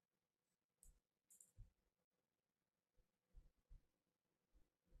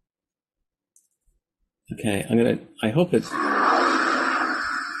 Okay, I hope it's...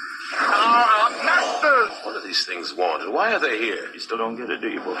 Masters! What do these things want, and why are they here? You still don't get it, do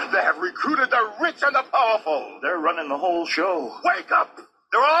you, boy? They have recruited the rich and the powerful. They're running the whole show. Wake up!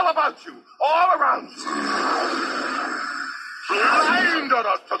 They're all about you, all around you. Blinded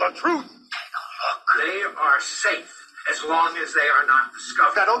us to the truth. Look, they are safe as long as they are not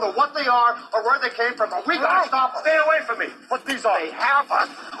discovered. I don't know what they are or where they came from, but we gotta stop them. Stay away from me. What these are? They have us.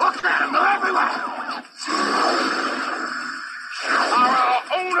 Look at them, they're everywhere. Our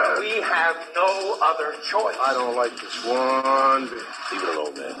owner. We have no other choice. I don't like this one bit. Leave it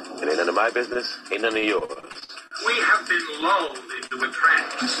alone, man. It ain't none of my business. Ain't none of yours. We have been lulled into a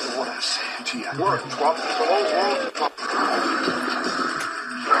trance. Listen to what I'm saying to you. We're in trouble. The whole world's in trouble.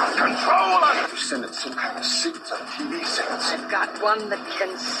 Control us! You're sending some kind of secrets on TV sets. I've got one that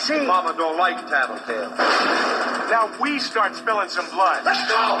can see. Mama don't like tattletale. Now we start spilling some blood. Let's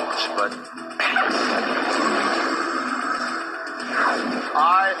go! But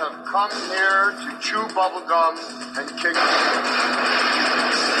I have come here to chew bubblegum and kick.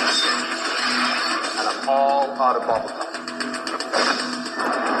 And I'm all out of bubblegum.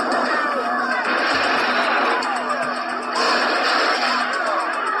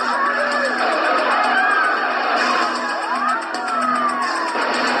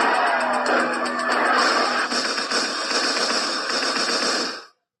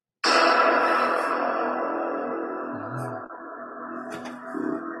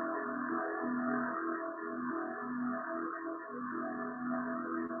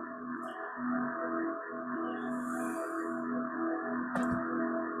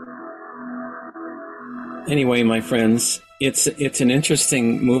 Anyway, my friends, it's an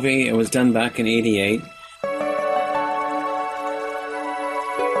interesting movie. It was done back in '88.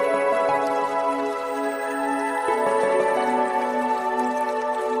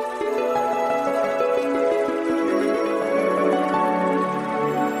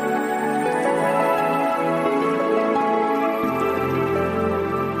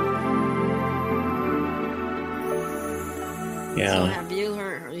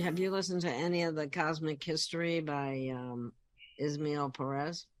 Listen to any of the Cosmic History by Ismail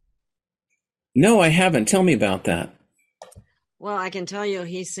Perez? No, I haven't. Tell me about that. Well, I can tell you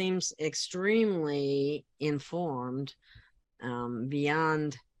he seems extremely informed,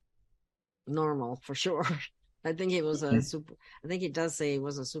 beyond normal for sure. I think he was I think he does say he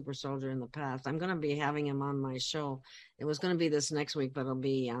was a super soldier in the past. I'm going to be having him on my show. It was going to be this next week, but it'll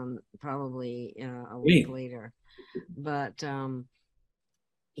be on probably a week later. But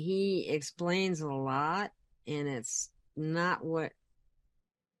he explains a lot, and it's not what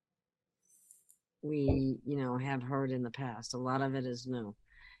we, have heard in the past. A lot of it is new,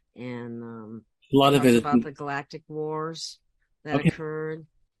 and a lot of it is about the galactic wars that occurred,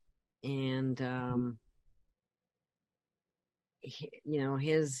 and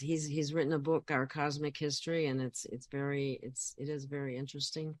he's written a book, Our Cosmic History, and it is very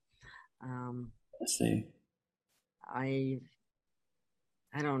interesting. Let's see.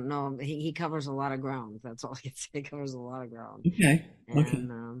 I don't know. He covers a lot of ground. That's all I can say. He covers a lot of ground. Okay.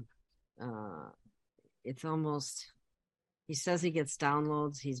 And it's almost. He says he gets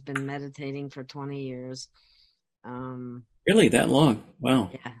downloads. He's been meditating for 20 years. Really, that long?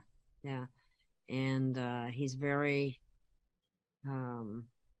 Wow. Yeah. And he's very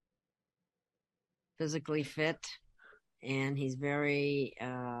physically fit, and he's very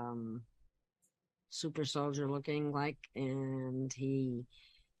super soldier looking and he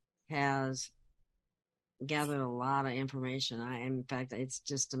has gathered a lot of information. In fact, it's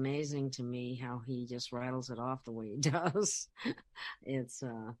just amazing to me how he just rattles it off the way he does. It's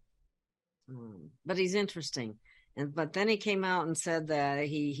but he's interesting. But then he came out and said that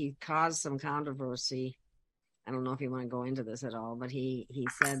he caused some controversy. I don't know if you want to go into this at all, but he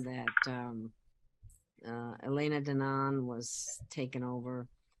said that Elena Danaan was taken over.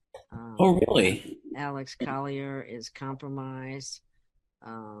 Oh, really? Alex Collier is compromised.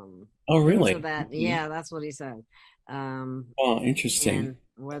 Oh, really? So that's what he said. Interesting. And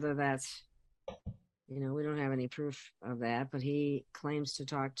whether that's, we don't have any proof of that, but he claims to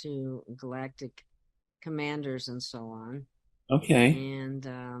talk to galactic commanders and so on. Okay. And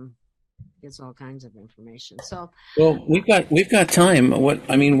gets all kinds of information. So, well, we've got time.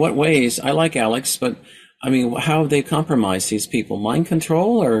 What ways? I like Alex, but how they compromise these people? Mind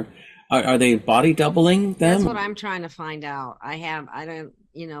control, or Are they body doubling them? That's what I'm trying to find out.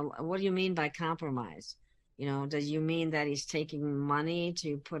 What do you mean by compromise? Does you mean that he's taking money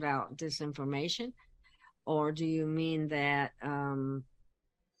to put out disinformation? Or do you mean that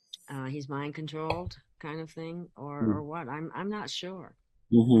he's mind controlled kind of thing? Or what? I'm not sure.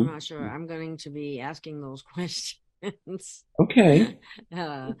 I'm not sure. I'm going to be asking those questions. Okay.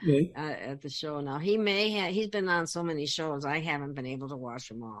 At the show now, he's been on so many shows. I haven't been able to watch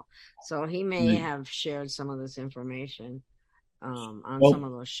them all, so he may have shared some of this information on some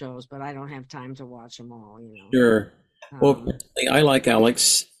of those shows, but I don't have time to watch them all. Sure. Well, I like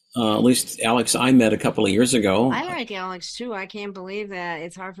Alex. At least Alex I met a couple of years ago. I like Alex too. I can't believe that.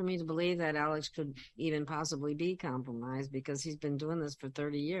 It's hard for me to believe that Alex could even possibly be compromised because he's been doing this for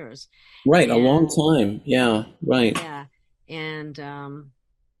 30 years. Right, a long time. Yeah, right. Yeah, and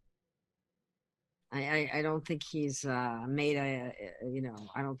I don't think he's made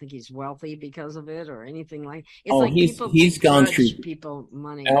I don't think he's wealthy because of it or anything like. It's like he's gone through people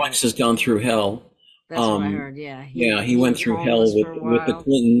money. Alex has gone through hell. That's what I heard. Yeah. He went through hell with the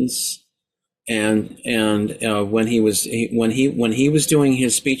Clintons, and when he was doing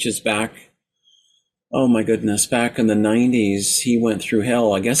his speeches back, oh my goodness, back in the 90s, he went through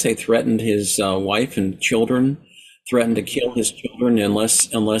hell. I guess they threatened his wife and children, threatened to kill his children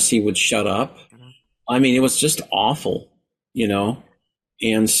unless he would shut up. I mean, it was just awful,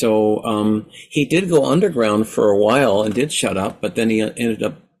 And so he did go underground for a while and did shut up, but then he ended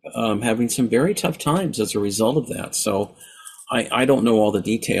up having some very tough times as a result of that. So I don't know all the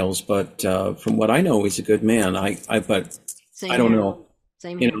details, but from what I know, he's a good man. But I don't know.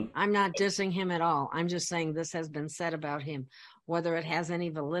 Same here. I'm not dissing him at all. I'm just saying this has been said about him. Whether it has any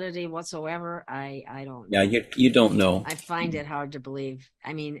validity whatsoever, I don't know. Yeah, you don't know. I find it hard to believe.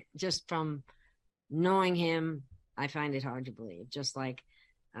 I mean, just from knowing him, I find it hard to believe. Just like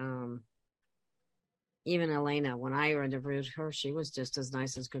even Elena, when I interviewed her, she was just as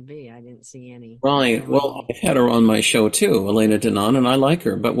nice as could be. I didn't see any. Right. Well, I've had her on my show too, Elena Denon, and I like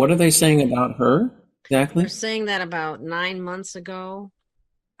her. But what are they saying about her exactly? They're saying that about 9 months ago.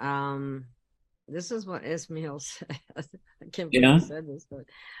 This is what Ismail said. I can't believe he said this, but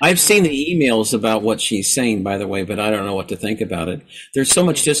I've seen the emails about what she's saying, by the way, but I don't know what to think about it. There's so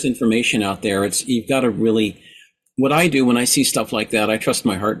much disinformation out there. You've got to really. What I do when I see stuff like that, I trust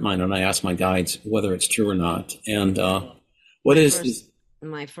my heart and mind, and I ask my guides whether it's true or not. And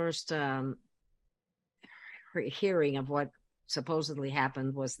my first hearing of what supposedly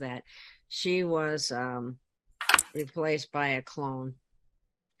happened was that she was replaced by a clone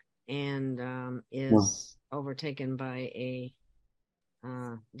and is overtaken by a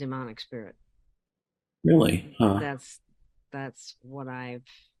demonic spirit. Really? Huh. That's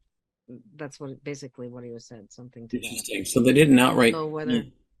basically what he was said. Something to interesting. That. So they didn't outright. So whether,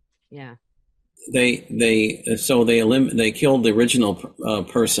 yeah. They killed the original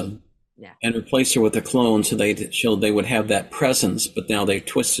person. Yeah. And replaced her with a clone, so they would have that presence. But now they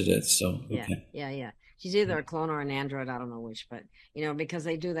twisted it. So okay. Yeah. She's either a clone or an android. I don't know which, but because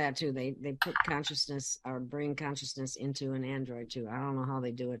they do that too. They put consciousness or bring consciousness into an android too. I don't know how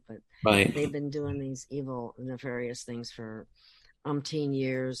they do it, but they've been doing these evil, nefarious things for umpteen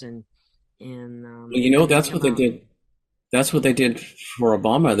years, and that's what they did. That's what they did for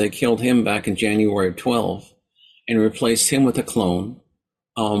Obama. They killed him back in January of 2012 and replaced him with a clone.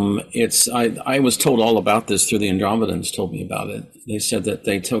 I was told all about this through the Andromedans. Told me about it. They said that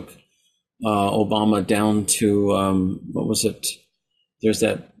they took Obama down to what was it? There's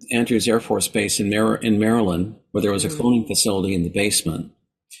that Andrews Air Force Base in Maryland where there was a cloning facility in the basement.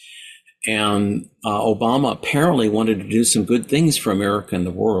 And Obama apparently wanted to do some good things for America and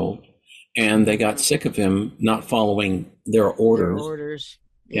the world, and they got sick of him not following their orders.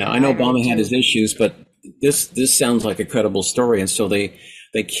 Yeah, I know Obama had his issues, but this sounds like a credible story. And so they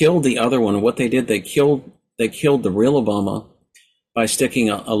killed the other one. And what they did, they killed the real Obama by sticking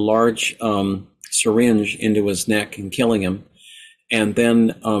a large syringe into his neck and killing him. And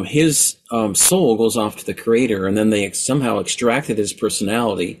then his soul goes off to the creator, and then they somehow extracted his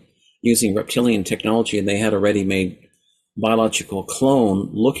personality using reptilian technology, and they had a ready-made biological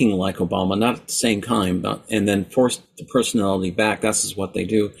clone looking like Obama, not the same kind, and then forced the personality back. That's what they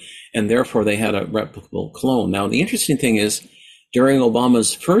do. And therefore, they had a replicable clone. Now, the interesting thing is, during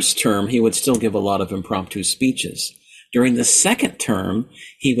Obama's first term, he would still give a lot of impromptu speeches. During the second term,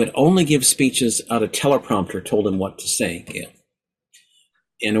 he would only give speeches out of teleprompter, told him what to say. Yeah.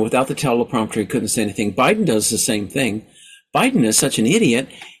 And without the teleprompter, he couldn't say anything. Biden does the same thing. Biden is such an idiot.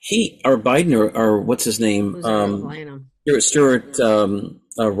 Or what's his name? Stuart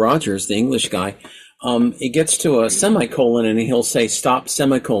Rogers, the English guy. He gets to a semicolon and he'll say, stop,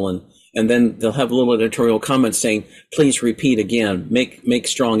 semicolon. And then they'll have a little editorial comment saying, please repeat again, make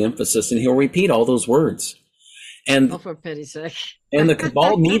strong emphasis. And he'll repeat all those words. And for pity's sake. And the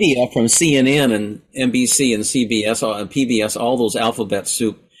cabal media from CNN and NBC and CBS and PBS, all those alphabet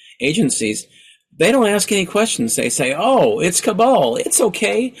soup agencies, they don't ask any questions. They say, "Oh, it's cabal. It's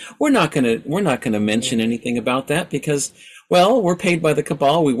okay. We're not gonna mention anything about that because, well, we're paid by the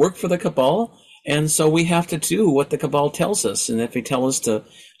cabal. We work for the cabal, and so we have to do what the cabal tells us. And if they tell us to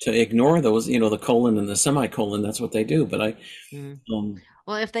ignore those, the colon and the semicolon, that's what they do." But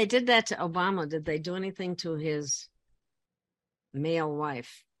well, if they did that to Obama, did they do anything to his male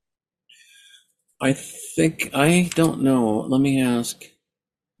wife? I don't know. Let me ask.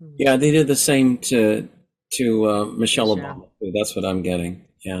 Yeah, they did the same to Michelle Obama. That's what I'm getting.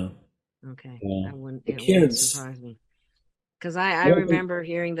 Yeah. Okay. Yeah. It wouldn't surprise me. Because I remember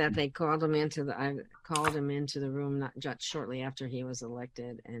hearing that they called him into the room not just shortly after he was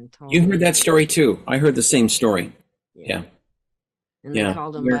elected and told You heard that story too. I heard the same story. Yeah. And they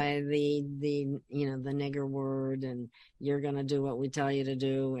called him by the nigger word, and you're going to do what we tell you to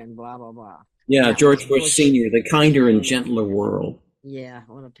do, and blah, blah, blah. Yeah, George Bush Sr., the kinder and gentler world. Yeah,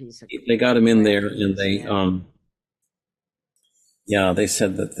 what a piece of... They got him in there, and they, they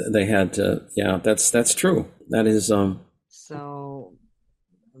said that they had to, that's true. That is, So,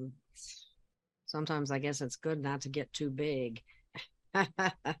 sometimes I guess it's good not to get too big.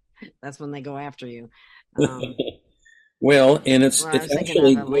 That's when they go after you. Well, and it's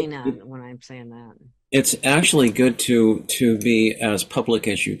actually good, when I'm saying that. It's actually good to be as public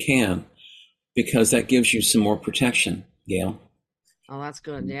as you can, because that gives you some more protection, Gail. Oh, that's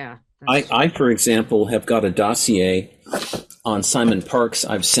good. Yeah. I, for example, have got a dossier on Simon Parks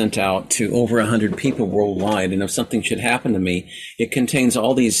I've sent out to over 100 people worldwide, and if something should happen to me, it contains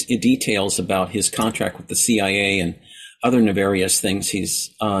all these details about his contract with the CIA and other nefarious things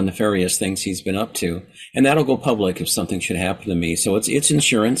he's been up to, and that'll go public if something should happen to me. So it's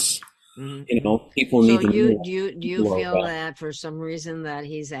insurance. Mm-hmm. People need to know. Do you feel that for some reason that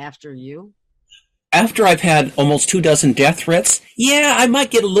he's after you? After I've had almost 24 death threats, I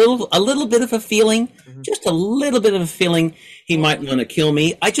might get a little bit of a feeling, just a little bit of a feeling he might want to kill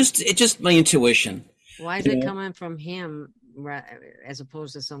me. It's just my intuition. Why is it coming from him as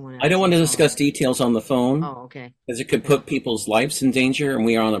opposed to someone else? I don't want to discuss details on the phone. Oh, okay. Because it could put people's lives in danger, and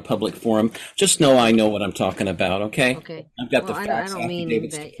we are on a public forum. Just know I know what I'm talking about, okay? Okay. I've got the facts. I don't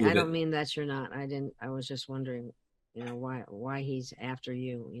mean that you're not. I was just wondering, why he's after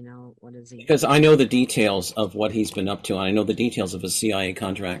you. What is he? Because I know the details of what he's been up to, and I know the details of his CIA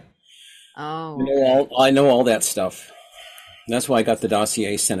contract. Oh. Okay. I know all that stuff. That's why I got the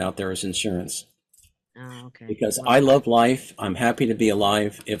dossier sent out there as insurance. Oh, okay. Because I love life. I'm happy to be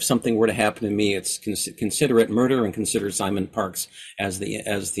alive. If something were to happen to me, it's consider it murder and consider Simon Parks as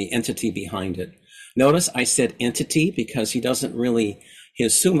the entity behind it. Notice I said entity because he doesn't really.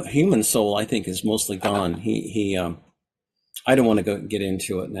 His human soul, I think, is mostly gone. He I don't want to get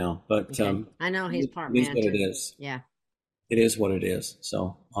into it now, but okay. I know he's part man. It is what it is. Yeah. It is what it is.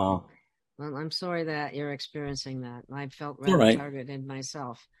 So. Well, I'm sorry that you're experiencing that. I felt rather targeted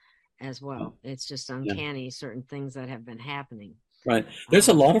myself as well. It's just uncanny, certain things that have been happening. Right. There's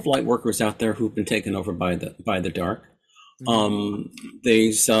a lot of light workers out there who've been taken over by the dark.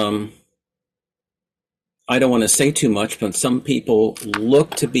 I don't want to say too much, but some people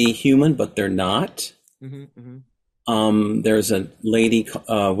look to be human, but they're not. There's a lady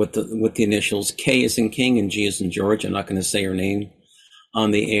with the initials K as in King and G as in George. I'm not going to say her name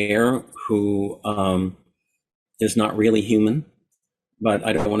on the air, who is not really human, but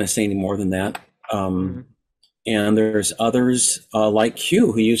I don't want to say any more than that. And there's others like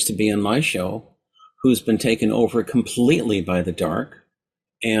Q, who used to be on my show, who's been taken over completely by the dark.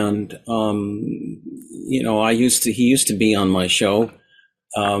 And, he used to be on my show.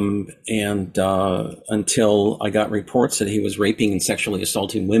 Until I got reports that he was raping and sexually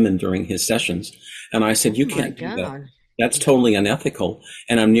assaulting women during his sessions. And I said, you can't do that. That's totally unethical.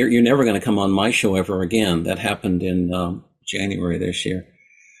 And you're never going to come on my show ever again. That happened in January this year.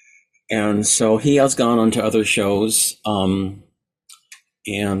 And so he has gone on to other shows.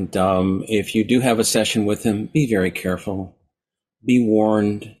 If you do have a session with him, be very careful.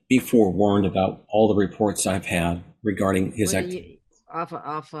 Be forewarned about all the reports I've had regarding his activity.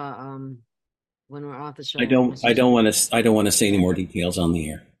 When we're off the show. I don't want to say any more details on the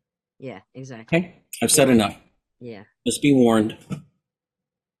air. Yeah, exactly. Okay, I've said enough. Yeah. Just be warned.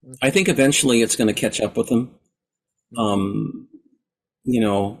 Okay. I think eventually it's going to catch up with them.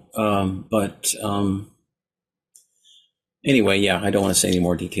 Anyway, I don't want to say any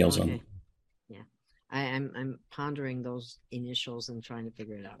more details on it. Yeah. I'm pondering those initials and trying to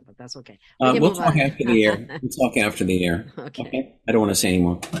figure it out, but that's okay. We'll talk after the air. We'll talk after the air. Okay. I don't want to say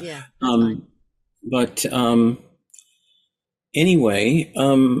anymore. Yeah. That's fine. But anyway,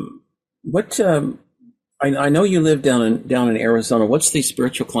 I know you live down in Arizona. What's the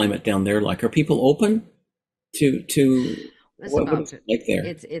spiritual climate down there like? Are people open to what is it like there?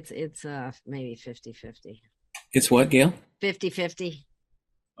 It's maybe 50-50. It's what, Gail? 50-50.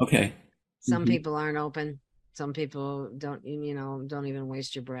 Okay. Some people aren't open. Some people don't even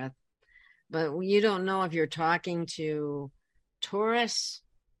waste your breath. But you don't know if you're talking to tourists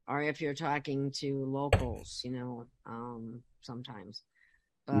or if you're talking to locals, sometimes.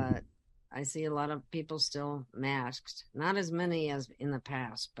 But I see a lot of people still masked. Not as many as in the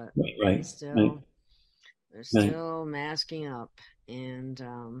past, but they're still masking up. And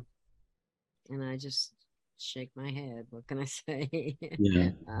I just shake my head. What can I say?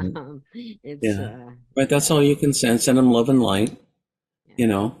 Right, that's all you can send them love and light.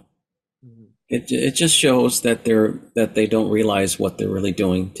 It just shows that they don't realize what they're really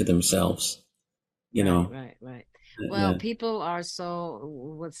doing to themselves. Right. Well, people are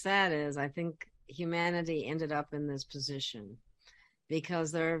what's sad is I think humanity ended up in this position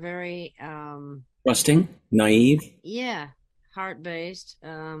because they're very trusting, naive. Yeah, heart-based,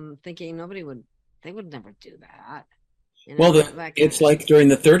 thinking they would never do that. It's like during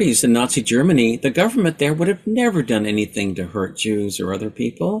the 30s in Nazi Germany, the government there would have never done anything to hurt Jews or other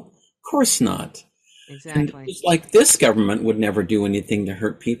people. Of course not. Exactly. And it's like this government would never do anything to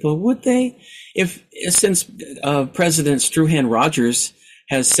hurt people, would they? Since President Struhan Rogers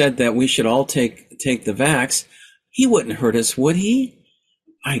has said that we should all take the vax, he wouldn't hurt us, would he?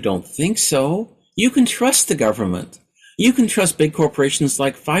 I don't think so. You can trust the government. You can trust big corporations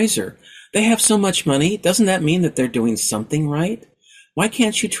like Pfizer. They have so much money. Doesn't that mean that they're doing something right? Why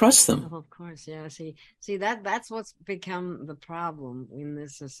can't you trust them? Oh, of course, yeah. See that's what's become the problem in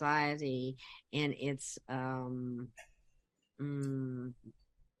this society, and it's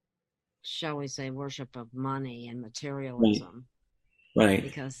shall we say, worship of money and materialism. Right.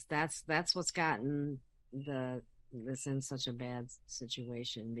 Because that's what's gotten this in such a bad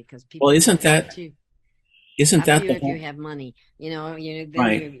situation. Because people. Well, isn't that if you have money,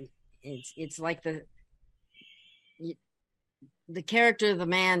 it's like the character of the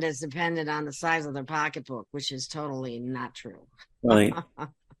man is dependent on the size of their pocketbook, which is totally not true. Right.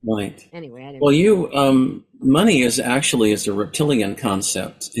 Anyway, money is a reptilian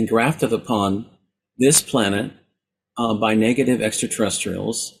concept engrafted upon this planet by negative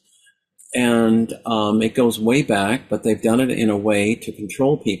extraterrestrials, and it goes way back, but they've done it in a way to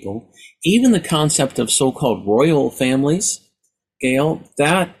control people. Even the concept of so-called royal families, Gail,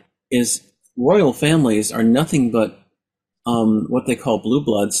 royal families are nothing but what they call blue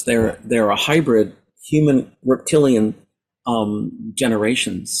bloods. They're a hybrid human reptilian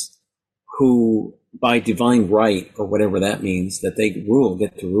generations who, by divine right or whatever that means, that they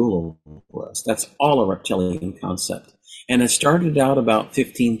get to rule over us. That's all a reptilian concept, and it started out about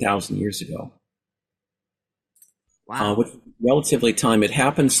 15,000 years ago. Wow, with relatively time.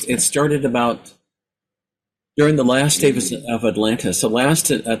 It started about during the last days of Atlantis.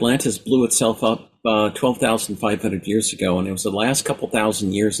 Atlantis blew itself up 12,500 years ago, and it was the last couple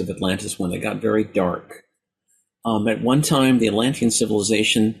thousand years of Atlantis when it got very dark. At one time, the Atlantean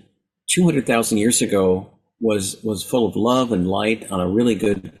civilization, 200,000 years ago, was full of love and light on a really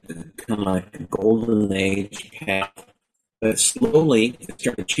good kind of like golden age path. But slowly, it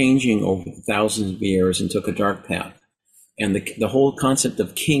started changing over thousands of years and took a dark path. And the whole concept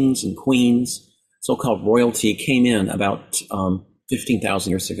of kings and queens, so-called royalty, came in about 15,000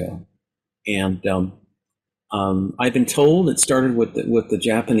 years ago. And I've been told it started with the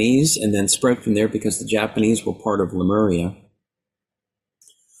Japanese and then spread from there because the Japanese were part of Lemuria.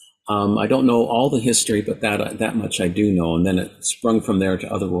 I don't know all the history, but that much I do know. And then it sprung from there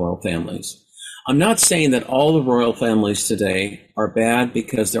to other royal families. I'm not saying that all the royal families today are bad,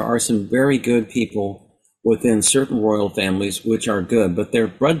 because there are some very good people within certain royal families which are good, but their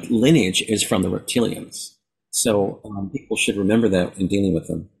blood lineage is from the reptilians. So people should remember that in dealing with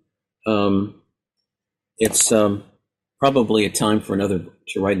them. It's probably a time for to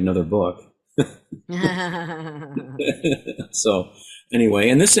write another book. So anyway,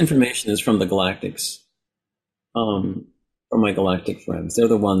 and this information is from the Galactics, from my galactic friends. They're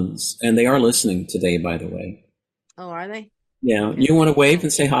the ones, and they are listening today, by the way. Oh, are they? Yeah. Okay. You want to wave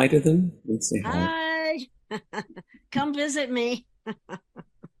and say hi to them? Let's say hi. Hi. Come visit me.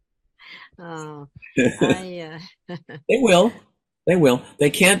 Oh, They will. They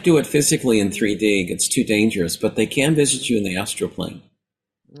can't do it physically in 3D. It's too dangerous, but they can visit you in the astral plane.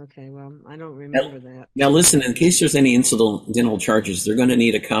 Okay, well, I don't remember that. Now listen, in case there's any incidental charges, they're going to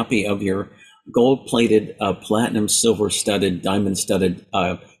need a copy of your gold-plated, platinum, silver-studded, diamond-studded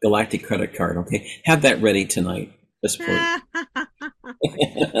galactic credit card, okay? Have that ready tonight. Just for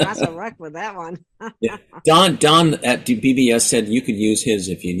Lots of luck with that one. Yeah. Don at BBS said you could use his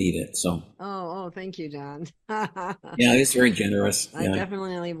if you need it. So. Oh, thank you, Don. Yeah, he's very generous. I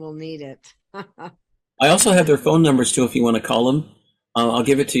definitely will need it. I also have their phone numbers too if you want to call them. I'll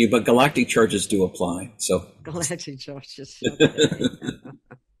give it to you, but galactic charges do apply. So. Galactic charges.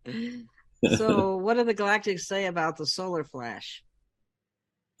 Okay. So, what do the galactics say about the solar flash?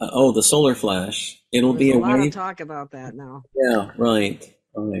 The solar flash. It'll be a lot of talk about that now. Yeah, right.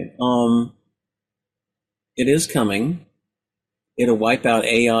 It is coming. It'll wipe out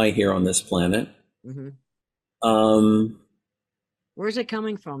AI here on this planet. Mm-hmm. Where's it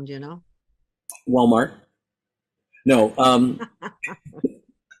coming from? Do you know? Walmart. No.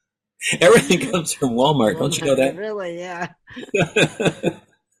 Everything comes from Walmart. Don't you know that? Really? Yeah.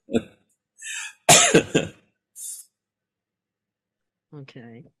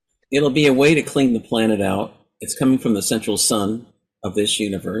 Okay. It'll be a way to clean the planet out. It's coming from the central sun of this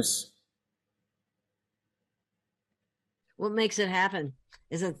universe. What makes it happen?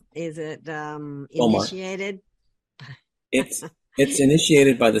 Is it initiated? It's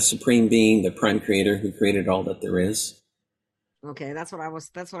initiated by the supreme being, the prime creator who created all that there is. Okay, that's what I was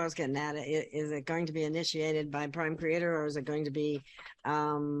getting at. Is it going to be initiated by prime creator, or is it going to be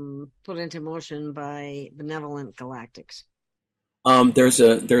put into motion by benevolent galactics? There's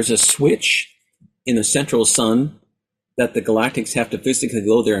a switch in the central sun that the galactics have to physically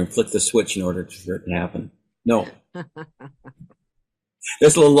go there and flick the switch in order for it to happen. No.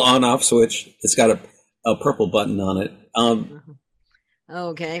 There's a little on-off switch. It's got a purple button on it.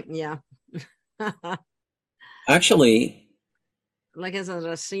 Okay, yeah. Actually... Like, is it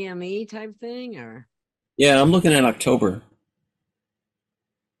a CME type thing, or? Yeah, I'm looking at October.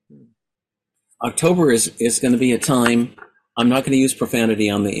 October is going to be a time, I'm not going to use profanity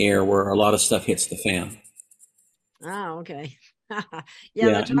on the air, where a lot of stuff hits the fan. Oh, okay. Yeah,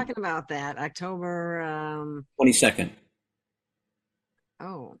 they're talking about that. October... 22nd.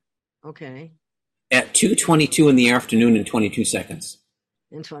 Oh, okay. At 2:22 in the afternoon and 22 seconds.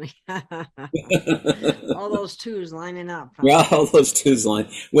 In 20. All those twos lining up. Huh? Yeah, all those twos line,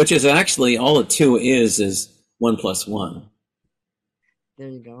 which is actually all a two is 1 + 1. There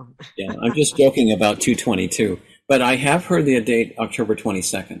you go. Yeah, I'm just joking about 2:22, but I have heard the date October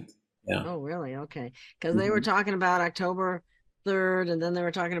 22nd. Yeah. Oh, really? Okay. Because they were talking about October 3rd, and then they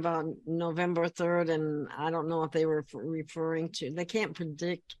were talking about November 3rd, and I don't know if they were referring to. They can't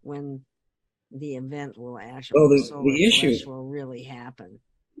predict when the event will actually. Well, the issue will really happen.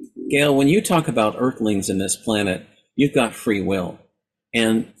 Gail, when you talk about Earthlings in this planet, you've got free will,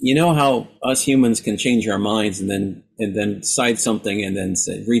 and you know how us humans can change our minds and then decide something and then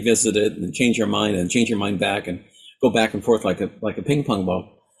revisit it and change our mind and change your mind back and go back and forth like a ping pong ball.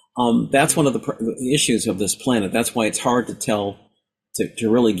 That's one of the issues of this planet. That's why it's hard to tell to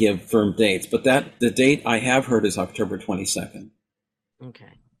really give firm dates. But the date I have heard is October 22nd. Okay.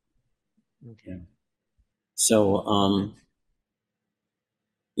 Yeah. So,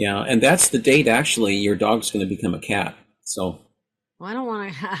 yeah, and that's the date. Actually, your dog's going to become a cat. So, well, I don't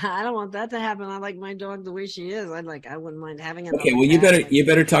want that to happen. I like my dog the way she is. I wouldn't mind having another. Okay, well, you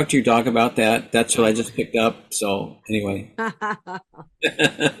better talk to your dog about that. That's what I just picked up. So, anyway,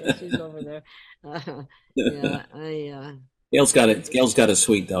 she's over there. Yeah, Gail's got it. Gail's got a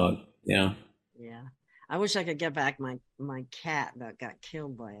sweet dog. Yeah. Yeah, I wish I could get back my cat that got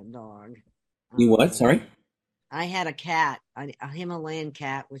killed by a dog. You what? Sorry? I had a cat, a Himalayan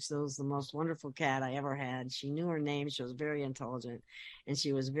cat, which was the most wonderful cat I ever had. She knew her name. She was very intelligent, and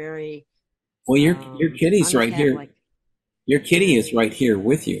she was very. Well, your kitty's right here. Your kitty is right here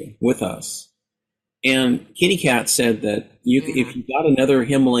with us. And Kitty Cat said that if you got another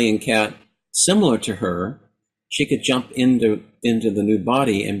Himalayan cat similar to her, she could jump into the new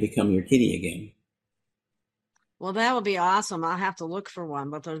body and become your kitty again. Well, that would be awesome. I'll have to look for one,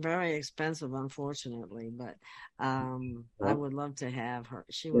 but they're very expensive, unfortunately. But I would love to have her.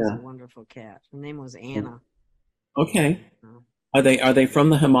 She was a wonderful cat. Her name was Anna. Okay. Are they from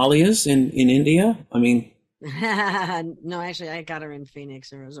the Himalayas in India? I mean. No, actually, I got her in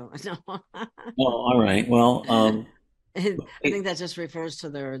Phoenix, Arizona. No. Oh, all right. Well, I think that just refers to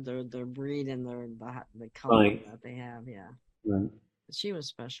their breed and the color that they have. Yeah. Right. But she was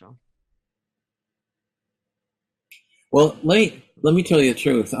special. Well, let me tell you the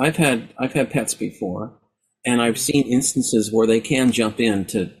truth. I've had pets before, and I've seen instances where they can jump in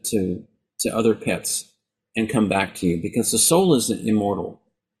to other pets and come back to you because the soul isn't immortal.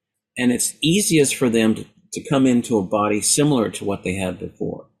 and it's easiest for them to come into a body similar to what they had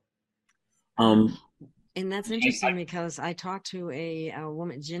before. And that's interesting because I talked to a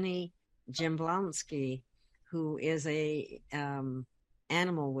woman, Ginny Jamblansky, who is a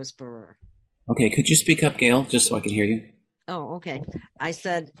animal whisperer. Okay, could you speak up, Gail, just so I can hear you? Oh, okay. I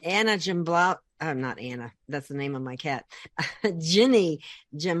said not Anna, that's the name of my cat. Ginny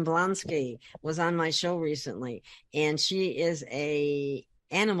Jamblansky was on my show recently, and she is a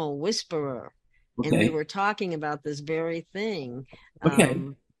animal whisperer. Okay. And we were talking about this very thing.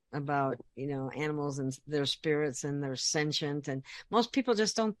 About, animals and their spirits, and they're sentient, and most people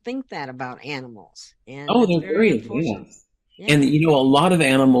just don't think that about animals. And they're very unfortunate. Yeah. And a lot of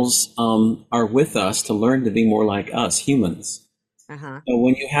animals are with us to learn to be more like us humans. So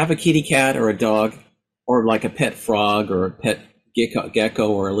when you have a kitty cat or a dog, or like a pet frog or a pet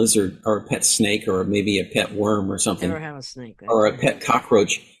gecko or a lizard or a pet snake or maybe a pet worm or something, never have a snake, or a pet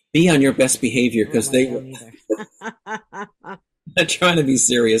cockroach, be on your best behavior, because they will. Not trying to be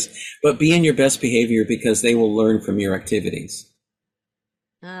serious, but be in your best behavior because they will learn from your activities.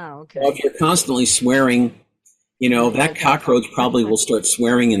 Oh, okay. So if you're constantly swearing, that cockroach probably will start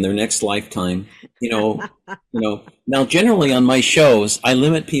swearing in their next lifetime. Now generally on my shows, I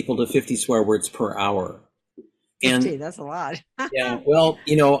limit people to 50 swear words per hour. And 50, that's a lot. Yeah, well,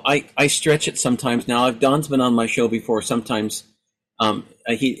 I stretch it sometimes. Now, Don's been on my show before. Sometimes I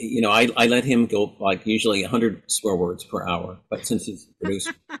let him go like usually 100 swear words per hour, but since he's a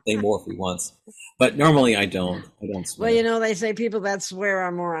producer, say more if he wants. But normally I don't swear. Well, they say people that swear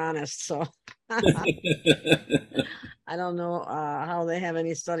are more honest, so I don't know how they have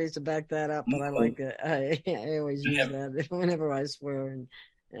any studies to back that up, but I like it. I always use that whenever I swear.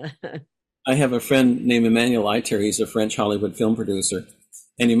 I have a friend named Emmanuel Iter. He's a French Hollywood film producer,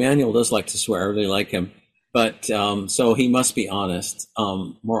 and Emmanuel does like to swear. I really like him. But so he must be honest,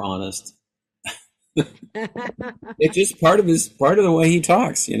 more honest. It's just part of the way he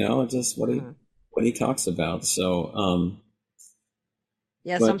talks, just what he talks about. So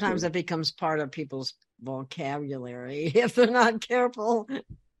sometimes it becomes part of people's vocabulary if they're not careful.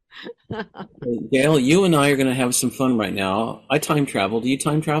 Gail, you and I are going to have some fun right now. I time travel. Do you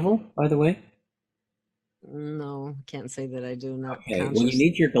time travel, by the way? No, can't say that I do. Not okay. Well, you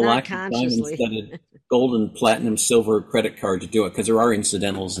need your galactic diamond-studded gold, platinum, silver credit card to do it, because there are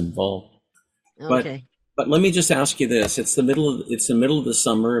incidentals involved. Okay. But let me just ask you this: it's the middle of the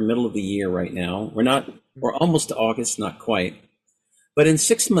summer, middle of the year right now. We're almost to August, not quite. But in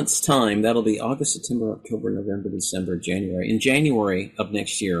 6 months' time, that'll be August, September, October, November, December, January. In January of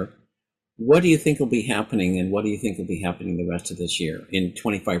next year, what do you think will be happening, and what do you think will be happening the rest of this year in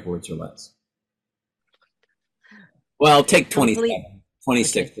 25 words or less? Well, take 27,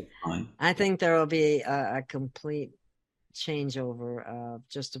 26 is fine. I think there will be a complete changeover of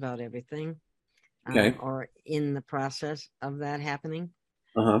just about everything, or in the process of that happening.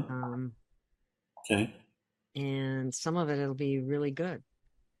 Okay. And some of it'll be really good.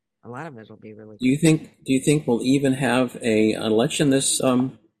 A lot of it will be really good. Do you think we'll even have an election this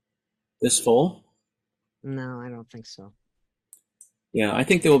fall? No, I don't think so. Yeah, I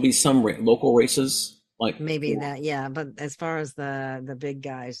think there will be some local races. Maybe that, yeah, but as far as the big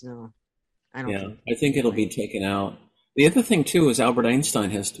guys, no, I don't. Yeah, I think it'll be taken out. The other thing too is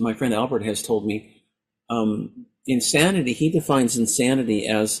my friend Albert has told me, insanity. He defines insanity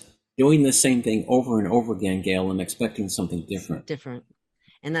as doing the same thing over and over again, Gail, and expecting something different.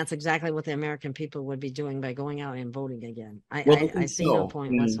 And that's exactly what the American people would be doing by going out and voting again. I see no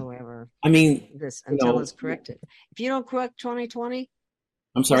point whatsoever. I mean, this until it's corrected. If you don't correct 2020,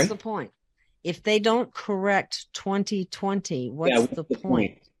 I'm sorry. What's the point? If they don't correct 2020, what's the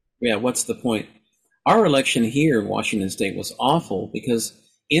point? Yeah, what's the point? Our election here in Washington State was awful because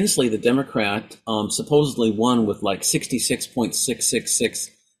Inslee, the Democrat, supposedly won with like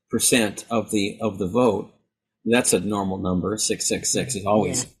 66.666% of the vote. That's a normal number. 666 is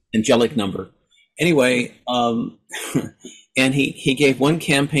always angelic number. Anyway, and he gave one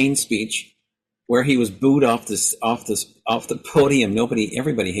campaign speech where he was booed off the podium.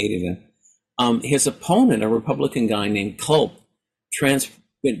 Everybody hated him. His opponent, a Republican guy named Culp, went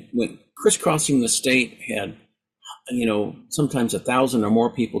crisscrossing the state, had, sometimes 1,000 or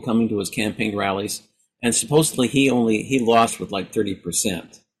more people coming to his campaign rallies, and supposedly he lost with like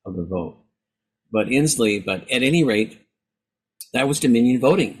 30% of the vote. But at any rate, that was Dominion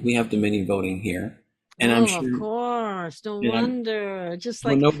voting. We have Dominion voting here. And I'm sure, of course, no wonder.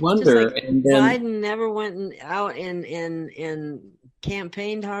 No wonder. And then, Biden never went out and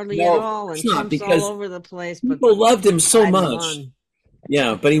campaigned hardly at all, and Trump's all over the place. But people loved him so much.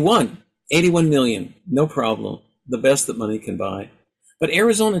 Yeah, but he won 81 million, no problem. The best that money can buy. But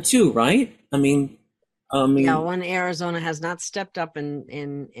Arizona too, right? I mean, one Arizona has not stepped up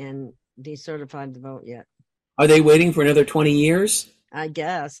and decertified the vote yet. Are they waiting for another 20 years? I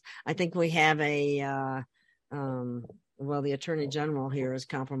guess. I think we have the Attorney General here is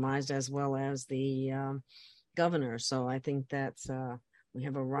compromised, as well as the governor. So I think that's we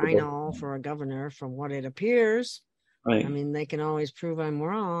have a rhino for a governor, from what it appears. Right. I mean, they can always prove I'm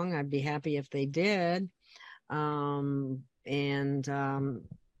wrong. I'd be happy if they did. Brvinovich,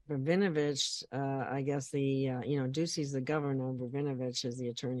 I guess Ducey's the governor, Brvinovich is the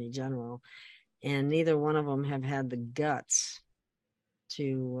Attorney General, and neither one of them have had the guts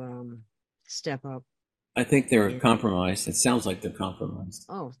to step up. I think they're compromised. It sounds like they're compromised.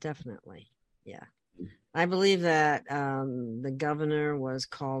 Oh, definitely. Yeah. I believe that the governor was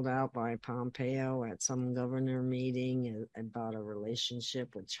called out by Pompeo at some governor meeting about a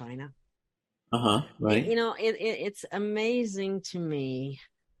relationship with China. Right. It's amazing to me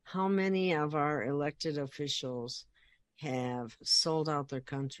how many of our elected officials have sold out their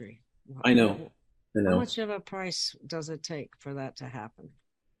country. I know. How much of a price does it take for that to happen?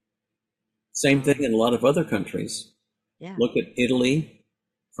 Same thing in a lot of other countries. Yeah. Look at Italy,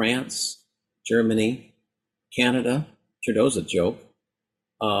 France, Germany, Canada. Trudeau's a joke.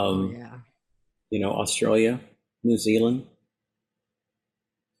 Australia, New Zealand.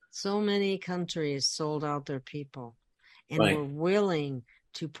 So many countries sold out their people and were willing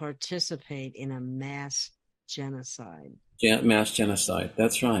to participate in a mass genocide. Mass genocide.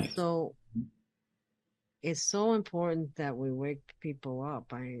 That's right. So it's so important that we wake people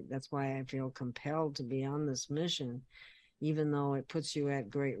up. That's why I feel compelled to be on this mission, even though it puts you at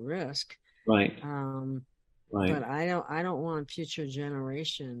great risk. Right. Right. But I don't want future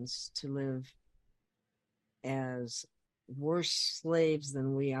generations to live as worse slaves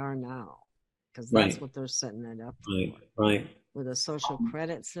than we are now, because that's what they're setting it up for. Right. With a social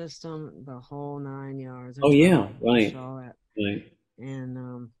credit system, the whole 9 yards. Oh yeah, right.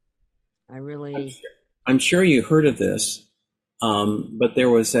 And I really, I'm sure you heard of this, but there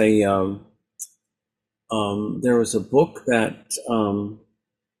was a book that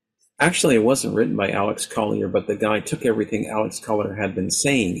actually it wasn't written by Alex Collier, but the guy took everything Alex Collier had been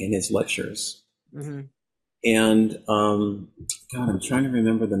saying in his lectures. Mm-hmm. And I'm trying to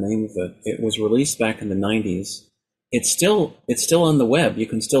remember the name of it. It was released back in the 90s. It's still on the web. You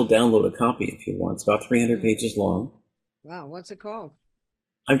can still download a copy if you want. It's about 300 pages long. Wow, what's it called?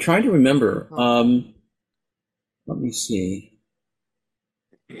 I'm trying to remember. Let me see.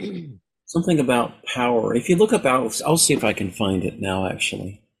 Something about power. If you look up Alex, I'll see if I can find it now.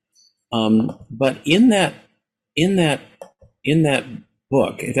 Actually, but in that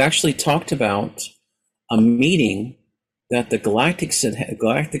book, it actually talked about a meeting that the Galactic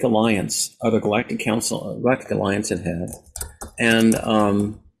Alliance, or the Galactic Council, Galactic Alliance had, and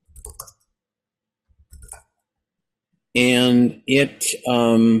it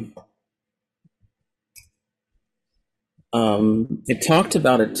talked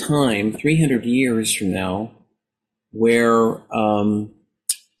about a time 300 years from now where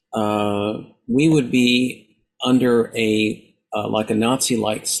we would be under a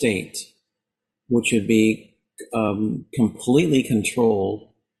Nazi-like state, which would be completely controlled,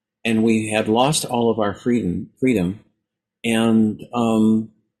 and we had lost all of our freedom, and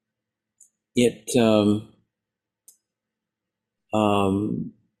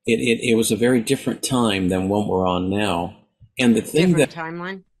it was a very different time than what we're on now. And the thing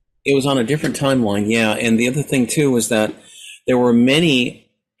timeline? It was on a different timeline, yeah. And the other thing too was that there were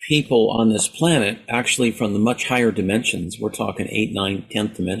many people on this planet, actually from the much higher dimensions. We're talking 8th, 9th,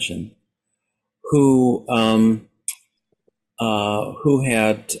 10th dimension, who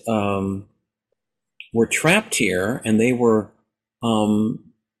were trapped here, and they were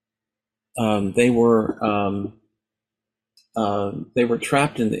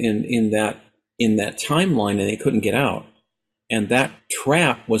trapped in that timeline, and they couldn't get out. And that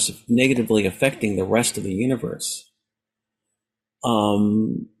trap was negatively affecting the rest of the universe.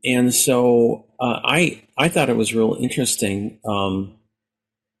 And so I thought it was real interesting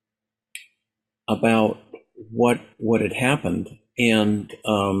about what had happened, and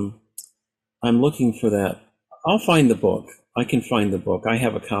I'm looking for that. I'll find the book. I can find the book. I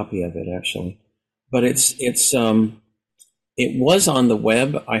have a copy of it actually, but it was on the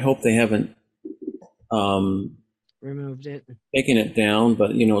web. I hope they haven't removed it, taken it down.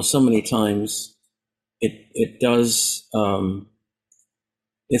 But so many times it does.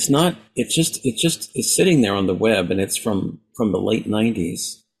 It's not. It's sitting there on the web, and it's from the late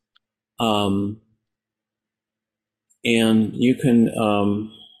 90s. And you can.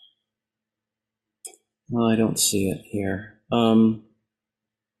 I don't see it here.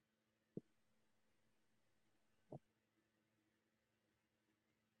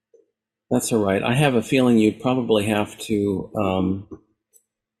 That's all right. I have a feeling you'd probably have to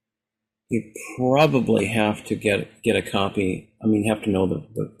get a copy. I mean, have to know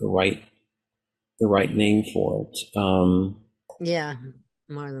the right name for it. Yeah,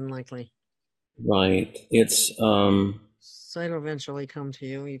 more than likely. Right. It's so it'll eventually come to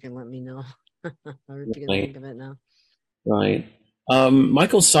you. You can let me know. Or if you can think of it now. Right.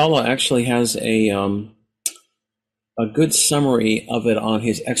 Michael Salla actually has a good summary of it on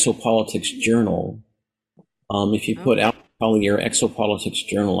his Exopolitics journal. If you put out probably your Exopolitics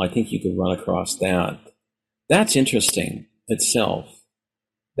journal, I think you could run across that. That's interesting itself.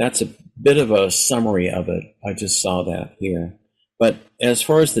 That's a bit of a summary of it. I just saw that here. But as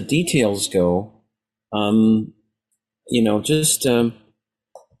far as the details go, I'll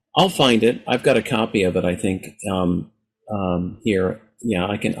find it. I've got a copy of it, I think, here. Yeah,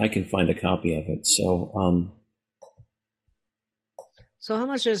 I can find a copy of it. So how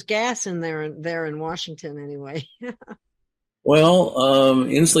much is gas in there in Washington anyway? Well,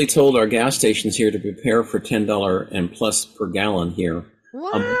 Inslee told our gas stations here to prepare for $10 and plus per gallon here.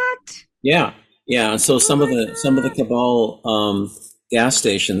 What? Yeah. So some of the Cabal gas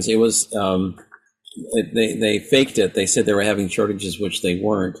stations, it was they faked it. They said they were having shortages, which they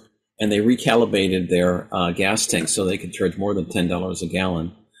weren't, and they recalibrated their gas tanks so they could charge more than $10 a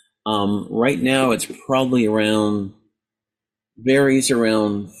gallon. Right now, it's probably varies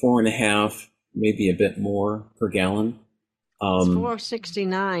around 4.5, maybe a bit more per gallon. It's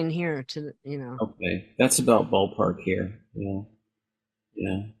 $4.69 here Okay, that's about ballpark here. Yeah.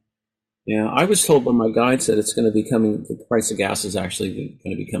 I was told by my guide that it's going to be the price of gas is actually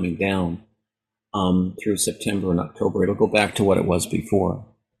going to be coming down through September and October. It'll go back to what it was before,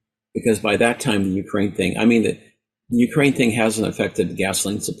 because by that time the Ukraine thing hasn't affected the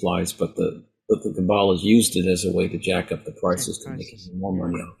gasoline supplies, but the Cabal has used it as a way to jack up the prices to make more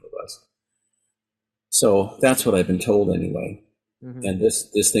money off of us. So that's what I've been told anyway. Mm-hmm. And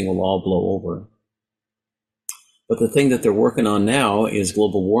this thing will all blow over. But the thing that they're working on now is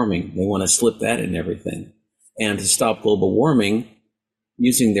global warming. They want to slip that in everything. And to stop global warming,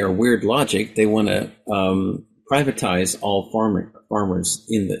 using their weird logic, they want to privatize all farmers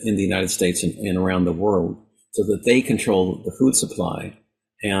in the United States and around the world, so that they control the food supply,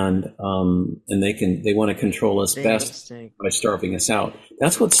 and they want to control us best by starving us out.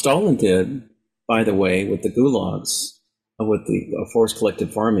 That's what Stalin did, by the way, with the gulags, with the forced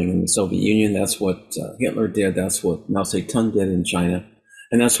collective farming in the Soviet Union. That's what Hitler did. That's what Mao Zedong did in China,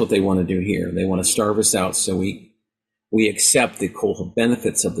 and that's what they want to do here. They want to starve us out so we accept the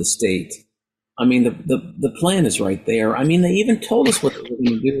benefits of the state. I mean, the plan is right there. I mean, they even told us what they were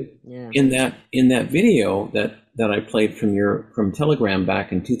going to do in that video that I played from Telegram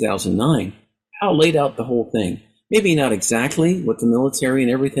back in 2009. How it laid out the whole thing. Maybe not exactly with the military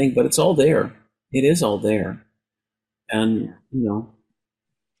and everything, but it's all there. It is all there, and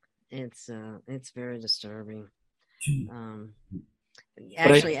it's very disturbing.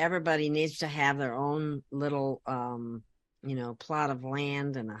 Actually, everybody needs to have their own little plot of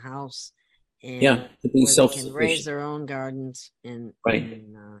land and a house. And to be self-sufficient. They can raise their own gardens and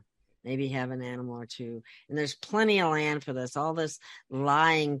maybe have an animal or two. And there's plenty of land for this. All this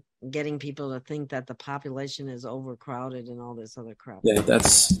lying, getting people to think that the population is overcrowded and all this other crap. Yeah,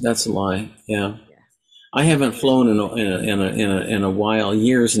 that's a lie. Yeah. I haven't flown in a while,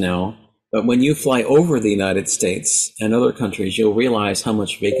 years now. But when you fly over the United States and other countries, you'll realize how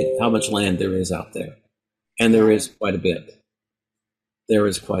much land there is out there, and there is quite a bit. There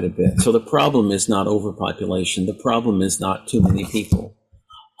is quite a bit. So the problem is not overpopulation. The problem is not too many people.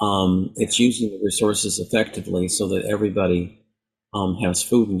 It's using the resources effectively so that everybody has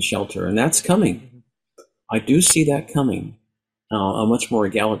food and shelter, and that's coming. I do see that coming. A much more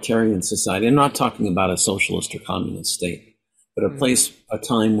egalitarian society. I'm not talking about a socialist or communist state, but a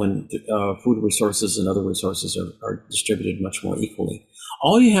time when food resources and other resources are distributed much more equally.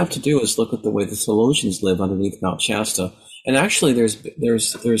 All you have to do is look at the way the Solosians live underneath Mount Shasta. And actually, there's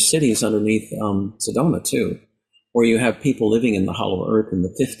cities underneath Sedona too, where you have people living in the hollow earth in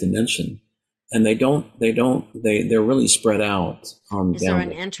the fifth dimension, and they're really spread out. Is there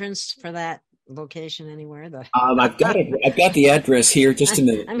an entrance for that location anywhere? I've got the address here. Just a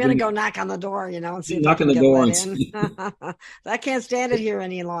minute. I'm going to go knock on the door, and see if knock I can on the get door in. I can't stand it here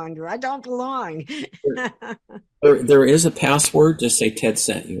any longer. I don't belong. There is a password. Just say Ted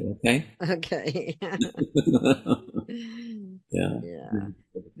sent you. Okay. Okay.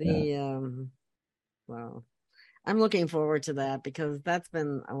 Yeah. Well, I'm looking forward to that, because that's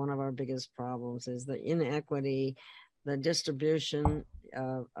been one of our biggest problems, is the inequity, the distribution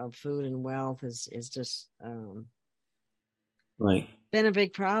of food and wealth is just Right. Been a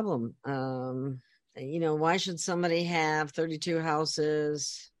big problem. Why should somebody have 32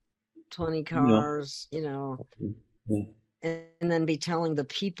 houses, 20 cars, Yeah. and then be telling the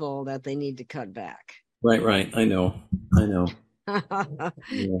people that they need to cut back? Right. I know.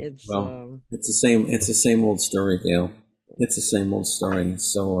 It's the same old story, Gail. It's the same old story.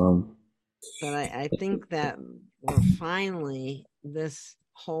 So, but I think that we're finally, this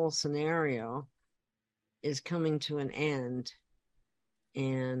whole scenario is coming to an end,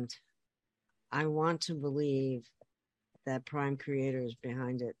 and I want to believe that Prime Creator is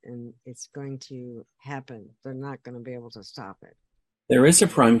behind it, and it's going to happen. They're not going to be able to stop it. There is a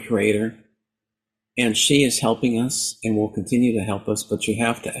Prime Creator, and she is helping us and will continue to help us, but you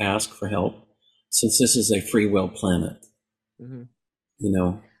have to ask for help since this is a free will planet. Mm-hmm.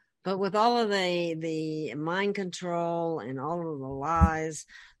 But with all of the mind control and all of the lies,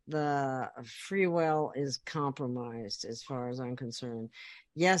 the free will is compromised as far as I'm concerned.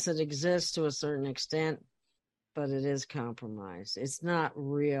 Yes, it exists to a certain extent, but it is compromised. It's not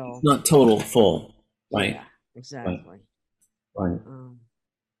real. It's not total full. Right. Yeah, exactly. Right.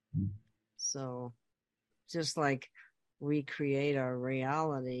 So just like we create our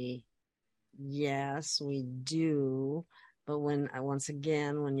reality, yes, we do. But once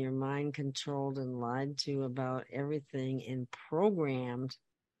again, when you're mind controlled and lied to about everything and programmed,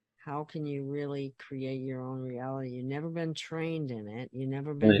 how can you really create your own reality? You've never been trained in it. You've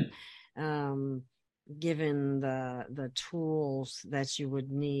never been given the tools that you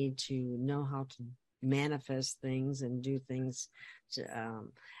would need to know how to manifest things and do things.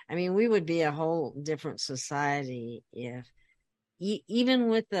 We would be a whole different society if, even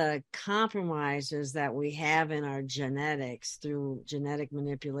with the compromises that we have in our genetics through genetic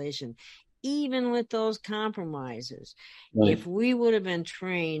manipulation, even with those compromises, if we would have been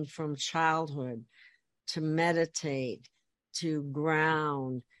trained from childhood to meditate, to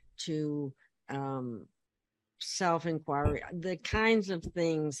ground, to self-inquiry, the kinds of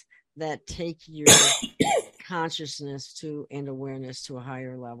things that take your consciousness to and awareness to a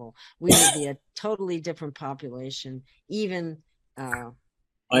higher level, we would be a totally different population, even I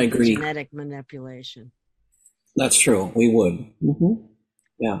agree. Genetic manipulation. That's true. We would. Mm-hmm.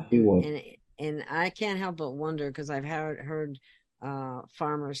 Yeah, we would. And I can't help but wonder, because I've heard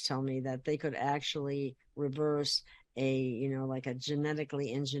farmers tell me that they could actually reverse like a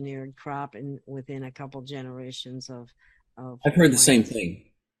genetically engineered crop within a couple generations of I've heard the same thing,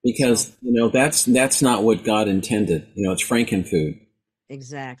 because that's not what God intended. It's Frankenfood.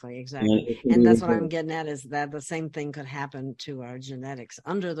 Exactly. And that's what I'm getting at, is that the same thing could happen to our genetics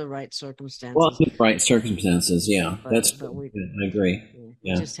under the right circumstances. Well, the right circumstances, yeah. I agree.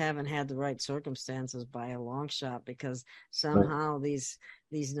 We just haven't had the right circumstances by a long shot, because somehow these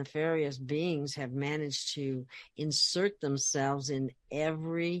nefarious beings have managed to insert themselves in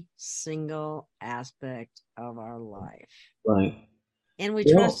every single aspect of our life. Right. And we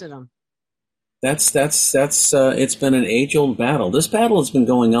trusted them. That's it's been an age-old battle. This battle has been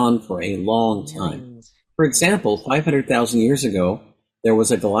going on for a long time. For example, 500,000 years ago, there was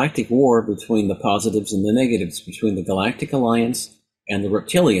a galactic war between the positives and the negatives, between the Galactic Alliance and the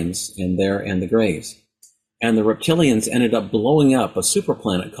reptilians and the Greys. And the reptilians ended up blowing up a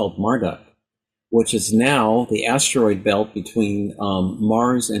superplanet called Marduk, which is now the asteroid belt between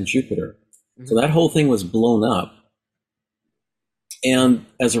Mars and Jupiter. Mm-hmm. So that whole thing was blown up. And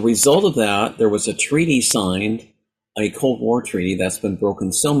as a result of that, there was a treaty signed, a Cold War treaty that's been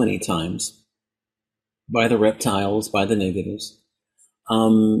broken so many times by the reptiles, by the negatives.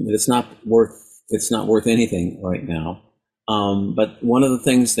 It's not worth anything right now. But one of the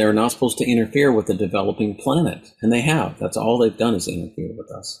things, they're not supposed to interfere with the developing planet, and they have. That's all they've done, is interfere with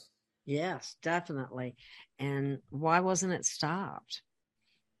us. Yes, definitely. And why wasn't it stopped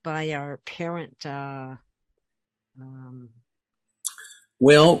by our parent?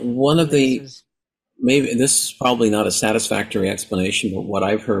 Well, maybe this is probably not a satisfactory explanation, but what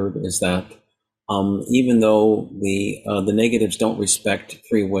I've heard is that even though the negatives don't respect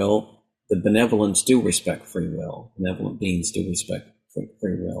free will, the benevolents do respect free will. Benevolent beings do respect free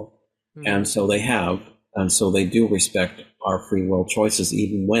will. Mm-hmm. And so they do respect our free will choices,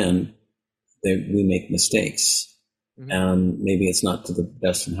 even when we make mistakes. Mm-hmm. And maybe it's not to the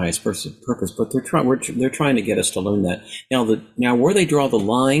best and highest purpose, but they're trying to get us to learn that. Now where they draw the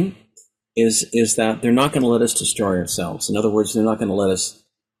line is that they're not going to let us destroy ourselves. In other words, they're not going to let us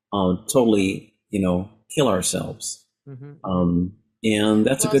totally, kill ourselves. Mm-hmm. And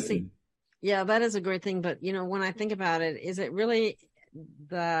that's a good thing. Yeah, that is a great thing. But when I think about it, is it really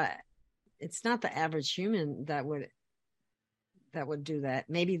it's not the average human that would do that.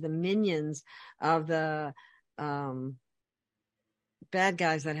 Maybe the minions of the bad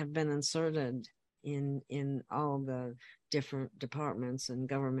guys that have been inserted in all the different departments and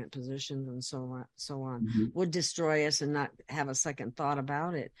government positions and so on Mm-hmm. would destroy us and not have a second thought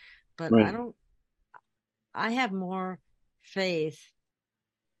about it. But right. I have more faith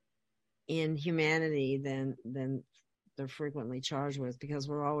in humanity than they're frequently charged with, because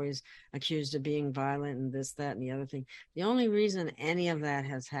we're always accused of being violent and this, that, and the other thing. The only reason any of that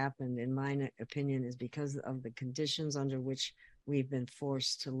has happened, in my opinion, is because of the conditions under which we've been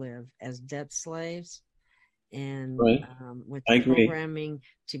forced to live as debt slaves, and right. with the programming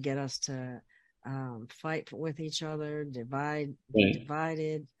to get us to fight with each other, be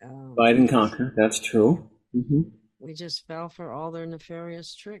divided. Divide and conquer, that's true. Mm-hmm. We just fell for all their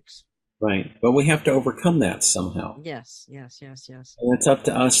nefarious tricks. Right, but we have to overcome that somehow. Yes. And it's up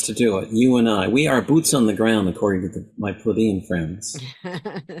to us to do it, you and I. We are boots on the ground, according to my Pleiadian friends.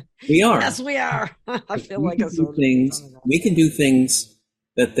 We are. Yes, we are. I feel like we can do things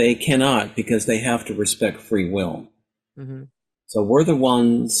that they cannot, because they have to respect free will. Mm-hmm. So we're the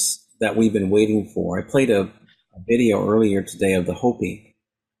ones that we've been waiting for. I played a video earlier today of the Hopi,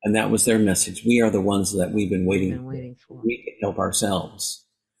 and that was their message. We are the ones that we've been waiting for. We can help ourselves.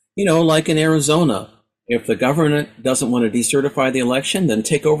 Like in Arizona, if the government doesn't want to decertify the election, then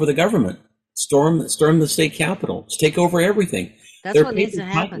take over the government. Storm the state capitol. Take over everything. That's what needs to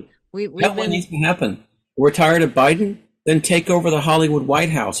happen. What needs to happen. We're tired of Biden? Then take over the Hollywood White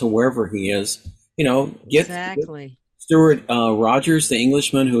House or wherever he is. Get Stuart Rogers, the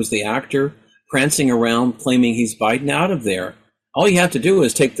Englishman who's the actor, prancing around claiming he's Biden, out of there. All you have to do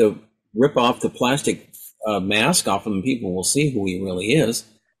is rip off the plastic mask off him, and people will see who he really is.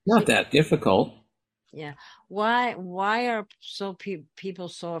 Not that difficult. Yeah. Why are people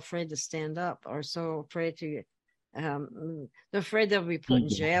so afraid to stand up, or so afraid to? They're afraid they'll be put in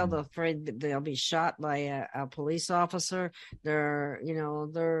jail. They're afraid that they'll be shot by a police officer.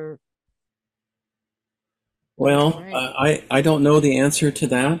 Well, I don't know the answer to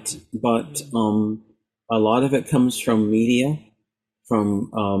that, but a lot of it comes from media,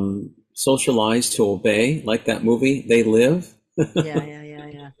 from socialized to obey, like that movie, They Live.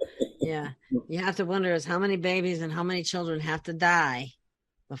 Yeah. You have to wonder is how many babies and how many children have to die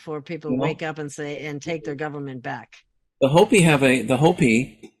before people wake up and take their government back. The Hopi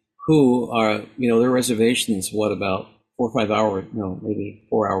who are, their reservations, about 4 or 5 hours, maybe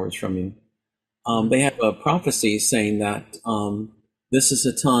 4 hours from you. They have a prophecy saying that this is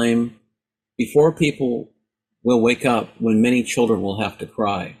a time before people will wake up when many children will have to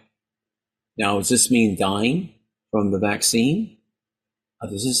cry. Now, does this mean dying from the vaccine?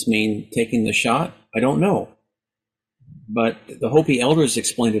 Does this mean taking the shot? I don't know. But the Hopi elders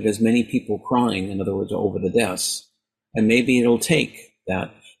explained it as many people crying, in other words, over the deaths. And maybe it'll take that.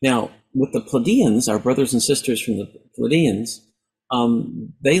 Now, with the Pleiadians, our brothers and sisters from the Pleiadians,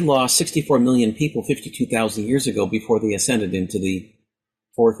 they lost 64 million people 52,000 years ago before they ascended into the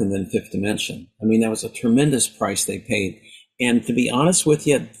fourth and then fifth dimension. I mean, that was a tremendous price they paid. And to be honest with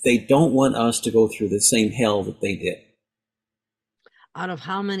you, they don't want us to go through the same hell that they did. Out of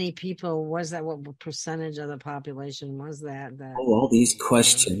how many people was that? What percentage of the population was that? All these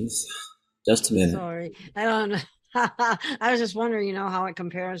questions. Just a minute. Sorry, I don't know. I was just wondering, how it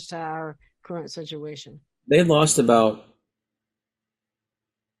compares to our current situation. They lost about.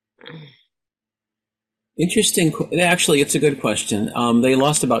 Interesting. Actually, it's a good question. They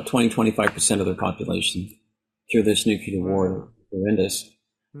lost about 20-25% of their population through this nuclear war. Horrendous.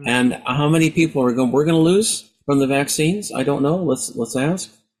 Mm-hmm. And how many people we're going to lose from the vaccines? I don't know. Let's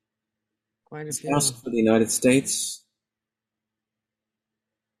ask. Let's ask for the United States.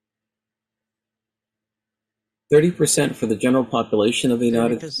 30% for the general population of the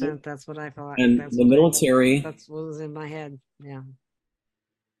United States. That's what I thought. And that's the military. That's what was in my head. Yeah.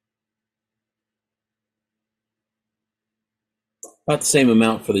 About the same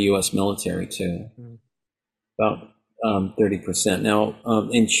amount for the U.S. military too. Mm-hmm. About 30%. Now,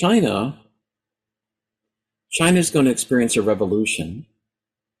 in China's going to experience a revolution,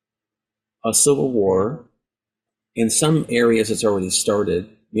 a civil war. In some areas, it's already started.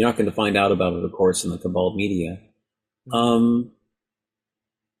 You're not going to find out about it, of course, in the cabal media.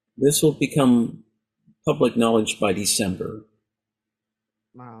 This will become public knowledge by December.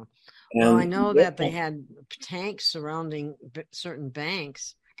 Wow. Well, I know that they had tanks surrounding certain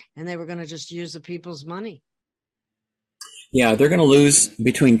banks, and they were going to just use the people's money. Yeah, they're going to lose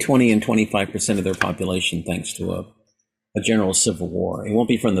between 20 and 25% of their population thanks to a general civil war. It won't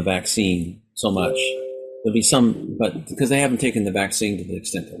be from the vaccine so much. There'll be some, but because they haven't taken the vaccine to the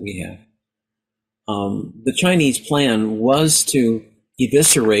extent that we have. The Chinese plan was to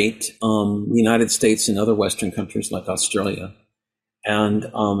eviscerate the United States and other Western countries like Australia and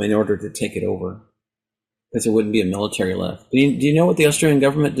in order to take it over, because there wouldn't be a military left. Do you know what the Australian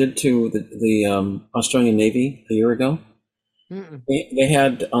government did to the Australian Navy a year ago? They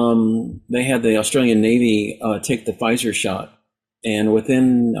had the Australian Navy take the Pfizer shot, and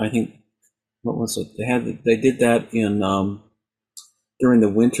within, I think, what was it? They did that in during the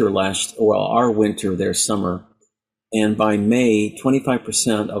winter our winter, their summer, and by May,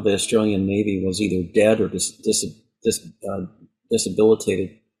 25% of the Australian Navy was either dead or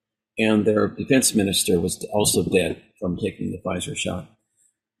disabilitated, and their defense minister was also dead from taking the Pfizer shot.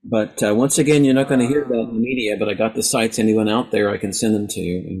 But once again, you're not going to hear that in the media, but I got the sites. Anyone out there, I can send them to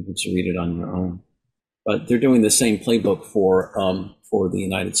you, and you can just read it on your own. But they're doing the same playbook for the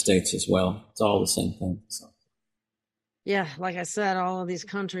United States as well. It's all the same thing. So. Yeah, like I said, all of these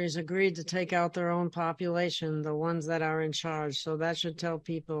countries agreed to take out their own population, the ones that are in charge. So that should tell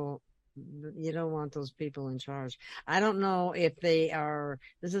people you don't want those people in charge. I don't know if they are.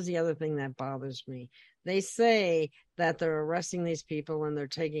 This is the other thing that bothers me. They say that they're arresting these people and they're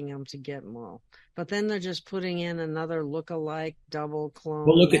taking them to Gitmo, but then they're just putting in another look-alike, double clone,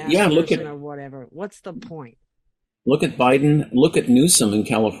 look at or whatever. What's the point? Look at Biden. Look at Newsom in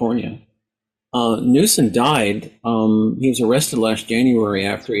California. Newsom died. He was arrested last January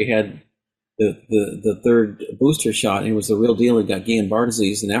after he had the third booster shot. And it was the real deal. He got Guillain-Barré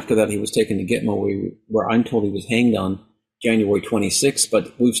disease, and after that, he was taken to Gitmo, where I'm told he was hanged on January 26th.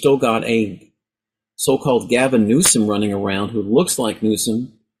 But we've still got a so-called Gavin Newsom running around who looks like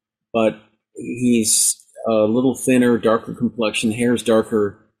Newsom, but he's a little thinner, darker complexion, hair's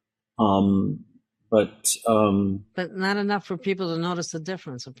darker, but not enough for people to notice the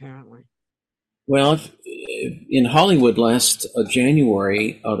difference, apparently. Well, in Hollywood last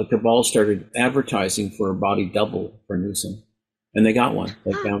January, the cabal started advertising for a body double for Newsom, and they got one.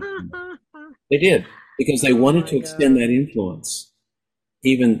 They found one. They did, because they wanted to extend that influence,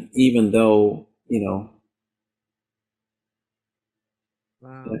 even though,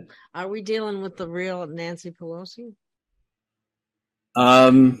 Wow. Are we dealing with the real Nancy Pelosi?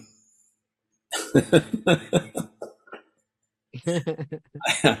 I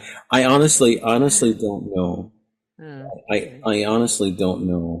honestly don't know. I honestly don't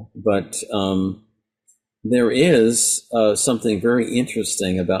know, but there is something very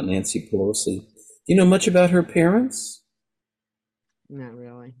interesting about Nancy Pelosi. Do you know much about her parents? Not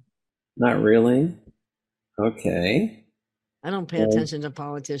really. Not really? Okay. I don't pay attention to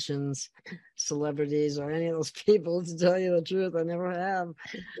politicians, celebrities, or any of those people, to tell you the truth. I never have.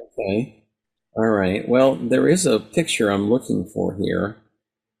 Okay. All right. Well, there is a picture I'm looking for here,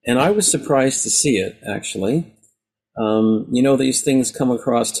 and I was surprised to see it, actually. These things come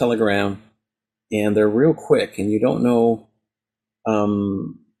across Telegram, and they're real quick, and you don't know.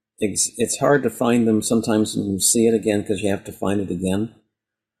 It's hard to find them sometimes when you see it again, because you have to find it again.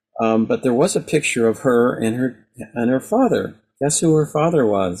 But there was a picture of her and her father. Guess who her father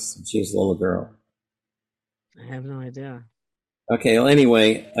was when she was a little girl? I have no idea. Okay, well,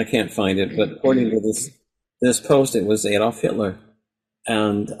 anyway, I can't find it, but according to this post, it was Adolf Hitler.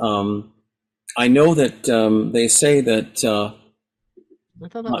 And I know that they say that I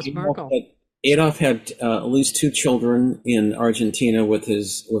thought that was Merkel. Adolf had at least 2 children in Argentina with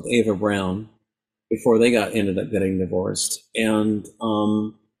Eva Braun before they ended up getting divorced. And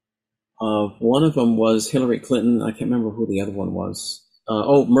one of them was Hillary Clinton. I can't remember who the other one was.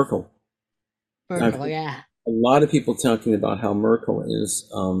 Merkel. Merkel, yeah. A lot of people talking about how Merkel is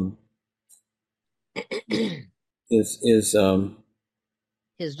his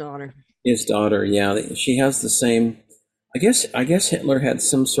daughter. His daughter, yeah. She has the same. I guess Hitler had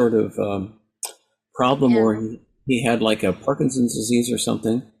some sort of problem where he had like a Parkinson's disease or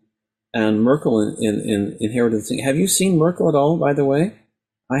something, and Merkel inherited the thing. Have you seen Merkel at all, by the way?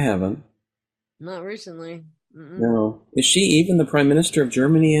 I haven't. Not recently. Mm-mm. No. Is she even the Prime Minister of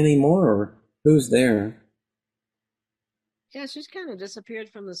Germany anymore, or who's there? Yeah, she's kind of disappeared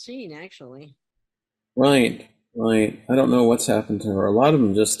from the scene, actually. Right. I don't know what's happened to her. A lot of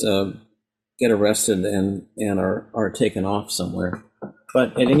them just get arrested and are taken off somewhere.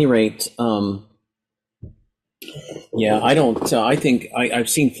 But at any rate, yeah, I don't. I think I've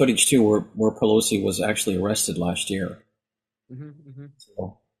seen footage too where Pelosi was actually arrested last year. Mm-hmm, mm-hmm.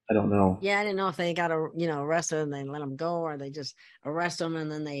 So I don't know. Yeah, I didn't know if they got arrested and they let them go, or they just arrest them and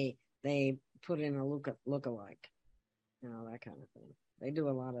then they put in a look-alike. That kind of thing. They do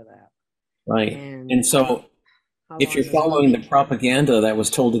a lot of that. Right. And so if you're following the propaganda that was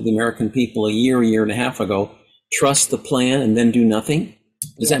told to the American people a year and a half ago, trust the plan and then do nothing,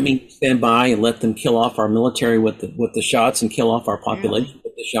 does that mean stand by and let them kill off our military with the shots and kill off our population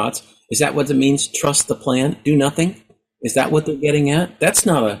with the shots? Is that what it means? Trust the plan, do nothing? Is that what they're getting at? That's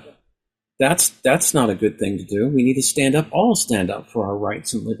not a good thing to do. We need to all stand up for our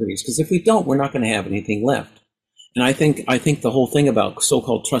rights and liberties, because if we don't, we're not going to have anything left. And I think the whole thing about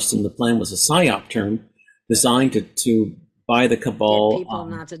so-called trust in the plan was a psyop term designed to buy the cabal. Get people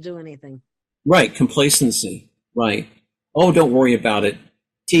not to do anything. Right, complacency. Right. Oh, don't worry about it.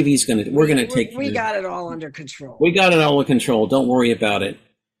 We're going to take. We got it all under control. We got it all under control. Don't worry about it.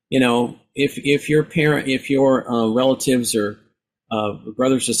 If your relatives or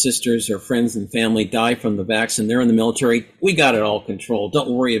brothers or sisters or friends and family die from the vaccine, they're in the military, we got it all controlled. Don't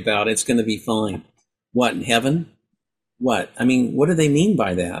worry about it. It's going to be fine. What, in heaven? What? I mean, what do they mean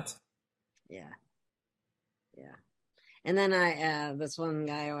by that? Yeah. And then this one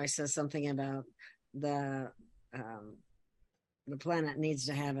guy always says something about the planet needs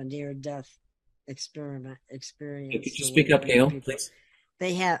to have a near-death experience. Could you speak up, Gail, please?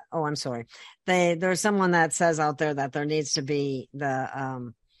 I'm sorry. There's someone that says out there that there needs to be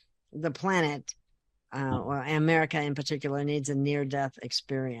the planet, or America in particular, needs a near-death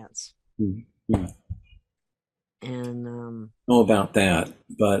experience. Mm-hmm. And know about that,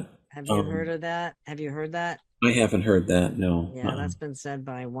 but have you heard of that? Have you heard that? I haven't heard that. No. Yeah, that's been said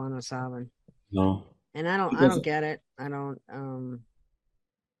by Juan Osaban. No. And I don't get it. I don't.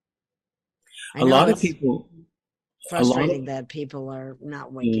 A lot of people. Frustrating that people are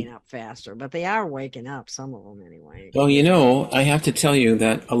not waking up faster, but they are waking up. Some of them, anyway. Well, I have to tell you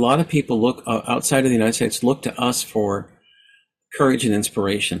that a lot of people look outside of the United States, look to us for courage and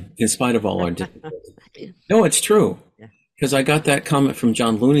inspiration, in spite of all our difficulties. No, it's true. Because I got that comment from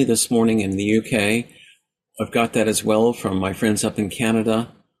John Looney this morning in the UK. I've got that as well from my friends up in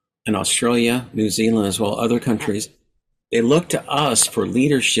Canada and Australia, New Zealand, as well, other countries. They look to us for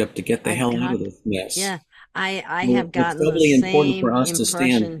leadership to get the hell out of this mess. Yeah, I have gotten it's doubly the important same for us impression. to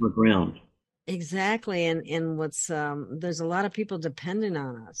stand for ground. Exactly, and what's there's a lot of people dependent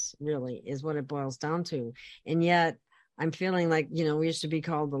on us, really, is what it boils down to. And yet I'm feeling like, we used to be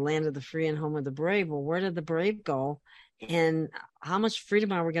called the land of the free and home of the brave. Well, where did the brave go? And how much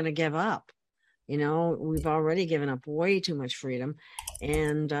freedom are we going to give up? We've already given up way too much freedom.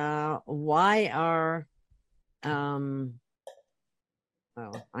 And why are, well,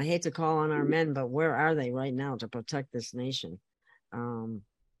 I hate to call on our men, but where are they right now to protect this nation? I'm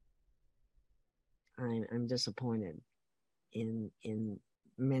disappointed in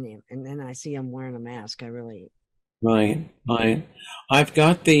many, and then I see them wearing a mask. I really. Right. I've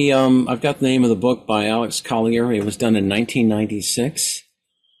got the name of the book by Alex Collier. It was done in 1996.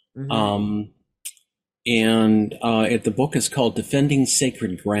 Mm-hmm. The book is called Defending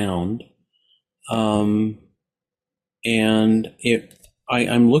Sacred Ground. I'm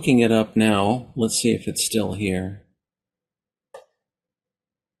looking it up now. Let's see if it's still here.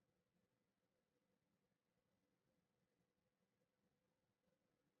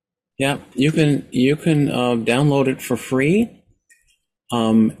 Yeah, you can download it for free.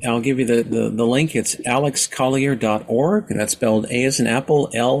 I'll give you the link. It's alexcollier.org. That's spelled A as in Apple,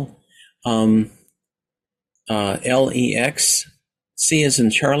 LEX, C as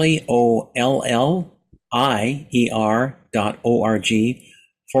in Charlie,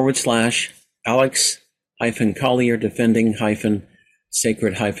 OLLIER.org/Alex-Collier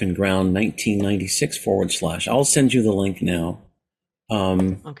defending-sacred-ground 1996 /. I'll send you the link now.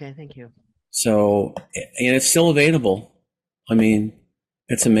 Okay, thank you. So, and it's still available. I mean,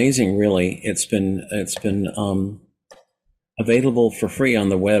 it's amazing, really. It's been available for free on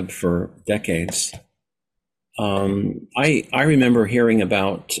the web for decades. I remember hearing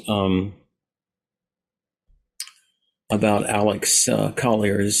about Alex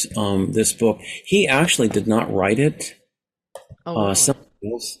Collier's this book. He actually did not write it. Oh,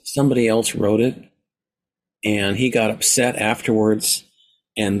 somebody else wrote it, and he got upset afterwards.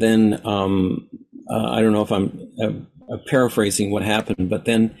 And then I don't know if I'm paraphrasing what happened, but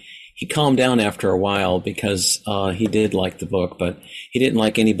then he calmed down after a while because he did like the book, but he didn't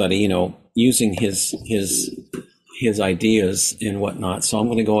like anybody, using his ideas and whatnot. So I'm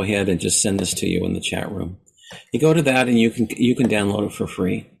going to go ahead and just send this to you in the chat room. You go to that and you can download it for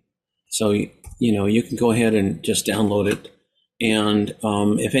free. So you can go ahead and just download it. And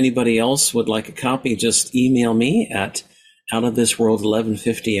if anybody else would like a copy, just email me at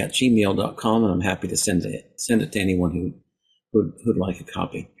outofthisworld1150@gmail.com, and I'm happy to send it to anyone who'd like a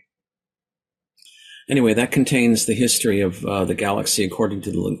copy. Anyway, that contains the history of the galaxy according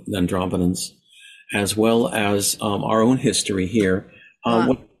to the Andromedans, as well as our own history here.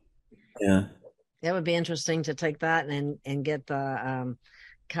 Yeah, that would be interesting to take that and get the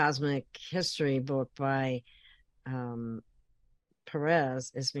cosmic history book by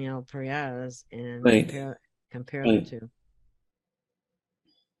Ismail Perez, and right. compare the two.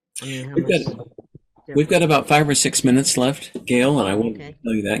 I mean, how we've got about 5 or 6 minutes left, Gail, and I want to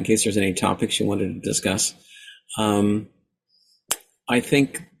tell you that in case there's any topics you wanted to discuss. I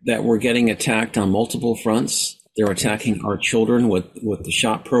think that we're getting attacked on multiple fronts. They're attacking our children with the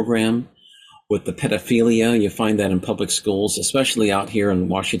SHOT program, with the pedophilia. You find that in public schools, especially out here in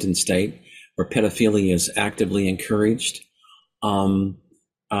Washington State, where pedophilia is actively encouraged. The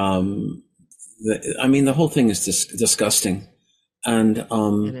whole thing is disgusting. And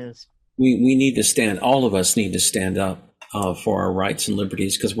it is. We need to stand, all of us need to stand up for our rights and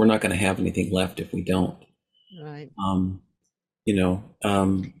liberties, because we're not going to have anything left if we don't. Right.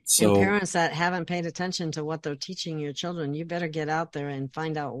 So and parents that haven't paid attention to what they're teaching your children, you better get out there and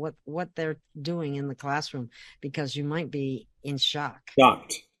find out what they're doing in the classroom, because you might be in shock.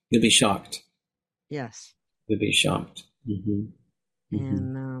 You'll be shocked. Yes. You'll be shocked. Mm-hmm.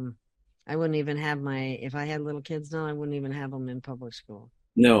 And I wouldn't even have if I had little kids now, I wouldn't even have them in public school.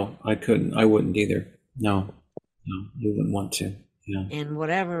 No, I couldn't. I wouldn't either. No, you wouldn't want to. Yeah. And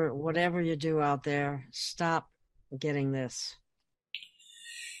whatever you do out there, stop getting this.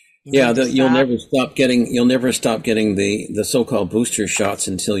 You'll never stop getting the so-called booster shots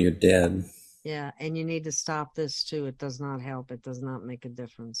until you're dead. Yeah, and you need to stop this too. It does not help. It does not make a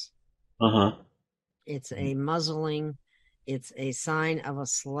difference. It's a muzzling. It's a sign of a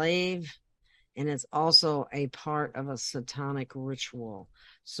slave, and it's also a part of a satanic ritual.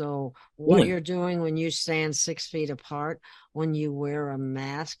 So what you're doing when you stand 6 feet apart, when you wear a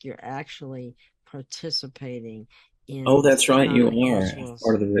mask, you're actually participating in. Oh, that's right. You are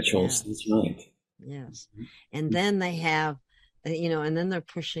part of the rituals. Yes. That's right. Yes. And then they have, and then they're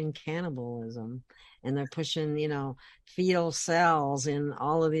pushing cannibalism, and they're pushing, fetal cells in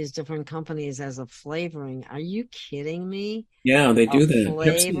all of these different companies as a flavoring. Are you kidding me? Yeah, they do that.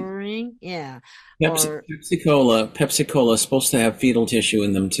 Flavoring? Yeah. Pepsi Cola is supposed to have fetal tissue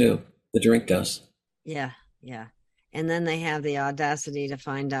in them too. The drink does. Yeah, yeah. And then they have the audacity to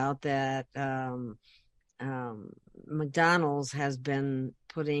find out that McDonald's has been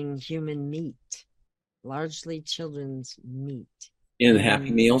putting human meat, largely children's meat, in the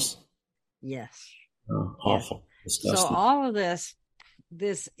Happy Meals. Yes. Oh, awful. Disgusting. So all of this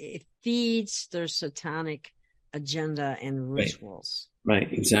it feeds their satanic agenda and rituals. Right.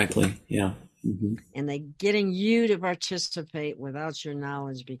 Exactly. Yeah. Mm-hmm. And they're getting you to participate without your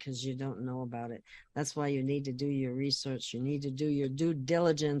knowledge, because you don't know about it. That's why you need to do your research. You need to do your due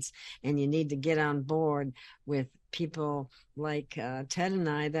diligence, and you need to get on board with people like Ted and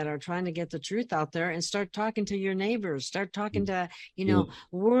I that are trying to get the truth out there, and start talking to your neighbors. Start talking to,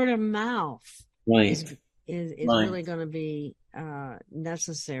 word of mouth. Right. Is really going to be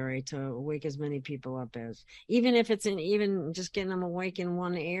necessary to wake as many people up as, even if it's even just getting them awake in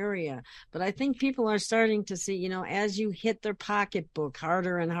one area. But I think people are starting to see, as you hit their pocketbook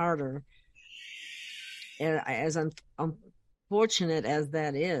harder and harder, as unfortunate as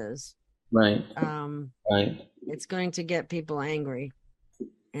that is, right. It's going to get people angry,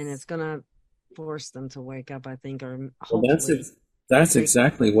 and it's going to force them to wake up, I think, or hopefully. That's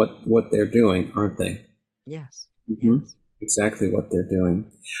exactly what they're doing, aren't they? Yes. Mm-hmm. Yes. Exactly what they're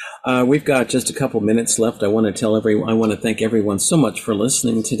doing. We've got just a couple minutes left. I want to thank everyone so much for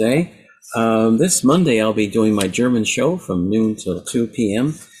listening today. This Monday, I'll be doing my German show from noon till 2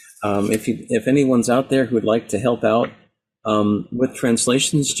 p.m. If anyone's out there who would like to help out with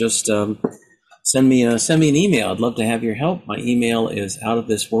translations, just send me an email. I'd love to have your help. My email is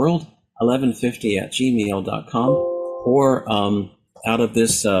outofthisworld1150@gmail.com, or out of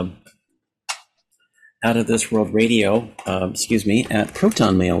this world radio, at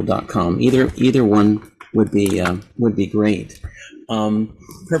protonmail.com. Either one would be great.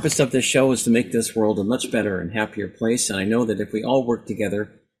 Purpose of this show is to make this world a much better and happier place, and I know that if we all work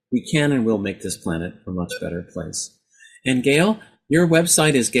together, we can and will make this planet a much better place. And Gail, your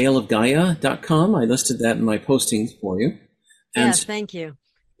website is gailofgaia.com. I listed that in my postings for you. Yes, thank you.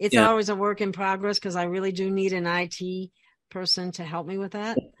 It's always a work in progress, because I really do need an IT person to help me with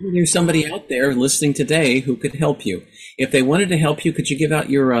that. There's somebody out there listening today who could help you. If they wanted to help you, could you give out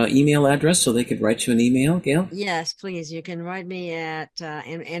your email address so they could write you an email, Gail? Yes, please. You can write me at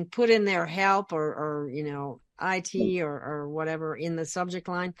and put in their help or IT or whatever in the subject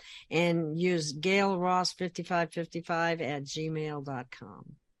line, and use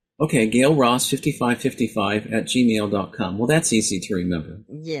GailRoss5555@gmail.com. Okay, GailRoss5555@gmail.com. Well, that's easy to remember.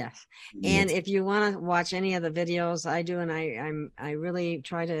 Yes. And if you want to watch any of the videos I do, and I really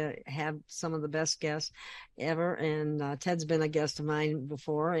try to have some of the best guests ever, and Ted's been a guest of mine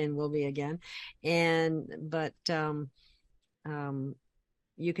before and will be again.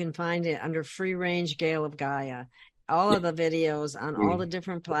 you can find it under Free Range Gail of Gaia. All of the videos on all the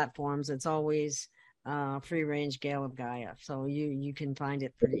different platforms, it's always Free Range Gail of Gaia. So you can find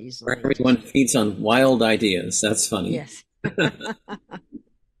it pretty easily. Everyone feeds on wild ideas. That's funny. Yes.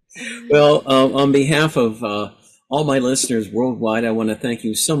 Well, on behalf of all my listeners worldwide, I want to thank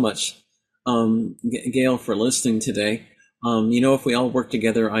you so much, Gail, for listening today. If we all work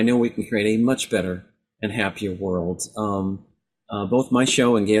together, I know we can create a much better and happier world. Both my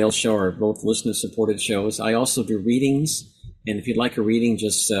show and Gail's show are both listener-supported shows. I also do readings, and if you'd like a reading,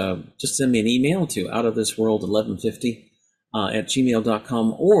 just send me an email to outofthisworld1150 at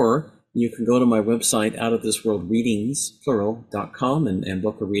gmail.com, or you can go to my website, outofthisworldreadings.com, and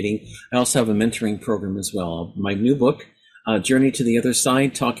book a reading. I also have a mentoring program as well. My new book, Journey to the Other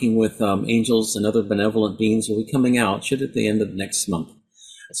Side, Talking with Angels and Other Benevolent Beings, will be coming out, should at the end of next month.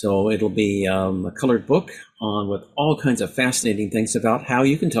 So it'll be a colored book with all kinds of fascinating things about how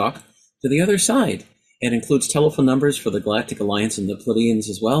you can talk to the other side. It includes telephone numbers for the Galactic Alliance and the Pleiadians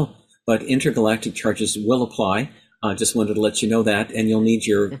as well, but intergalactic charges will apply. I just wanted to let you know that, and you'll need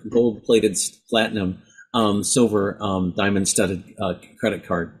your gold-plated platinum, silver, diamond-studded credit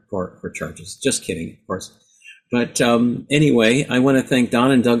card for charges. Just kidding, of course. But anyway, I want to thank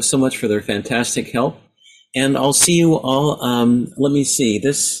Don and Doug so much for their fantastic help, and I'll see you all. Let me see.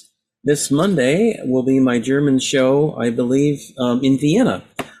 This Monday will be my German show, I believe, in Vienna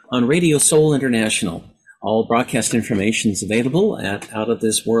on Radio Soul International. All broadcast information is available at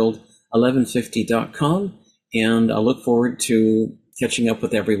outofthisworld1150.com. And I look forward to catching up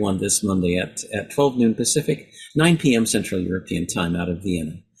with everyone this Monday at 12 noon Pacific, 9 p.m. Central European Time out of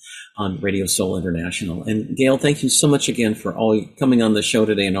Vienna on Radio Soul International. And Gail, thank you so much again for coming on the show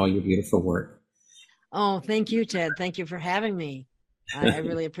today and all your beautiful work. Oh, thank you, Ted. Thank you for having me. I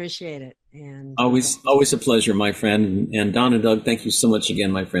really appreciate it. And always a pleasure, my friend. And Don and Doug, thank you so much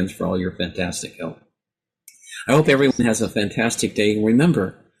again, my friends, for all your fantastic help. I hope everyone has a fantastic day. And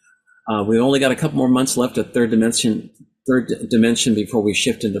remember, we only got a couple more months left at third dimension before we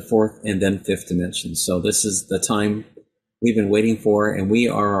shift into fourth and then fifth dimension. So this is the time we've been waiting for, and we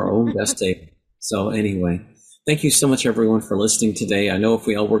are our own best day. So anyway, thank you so much, everyone, for listening today. I know if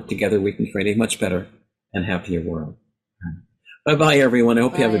we all work together, we can create a much better and happier world. Bye-bye, everyone. I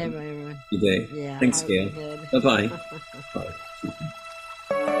hope you have a good day. Yeah, thanks, Gail. Bye-bye. Bye.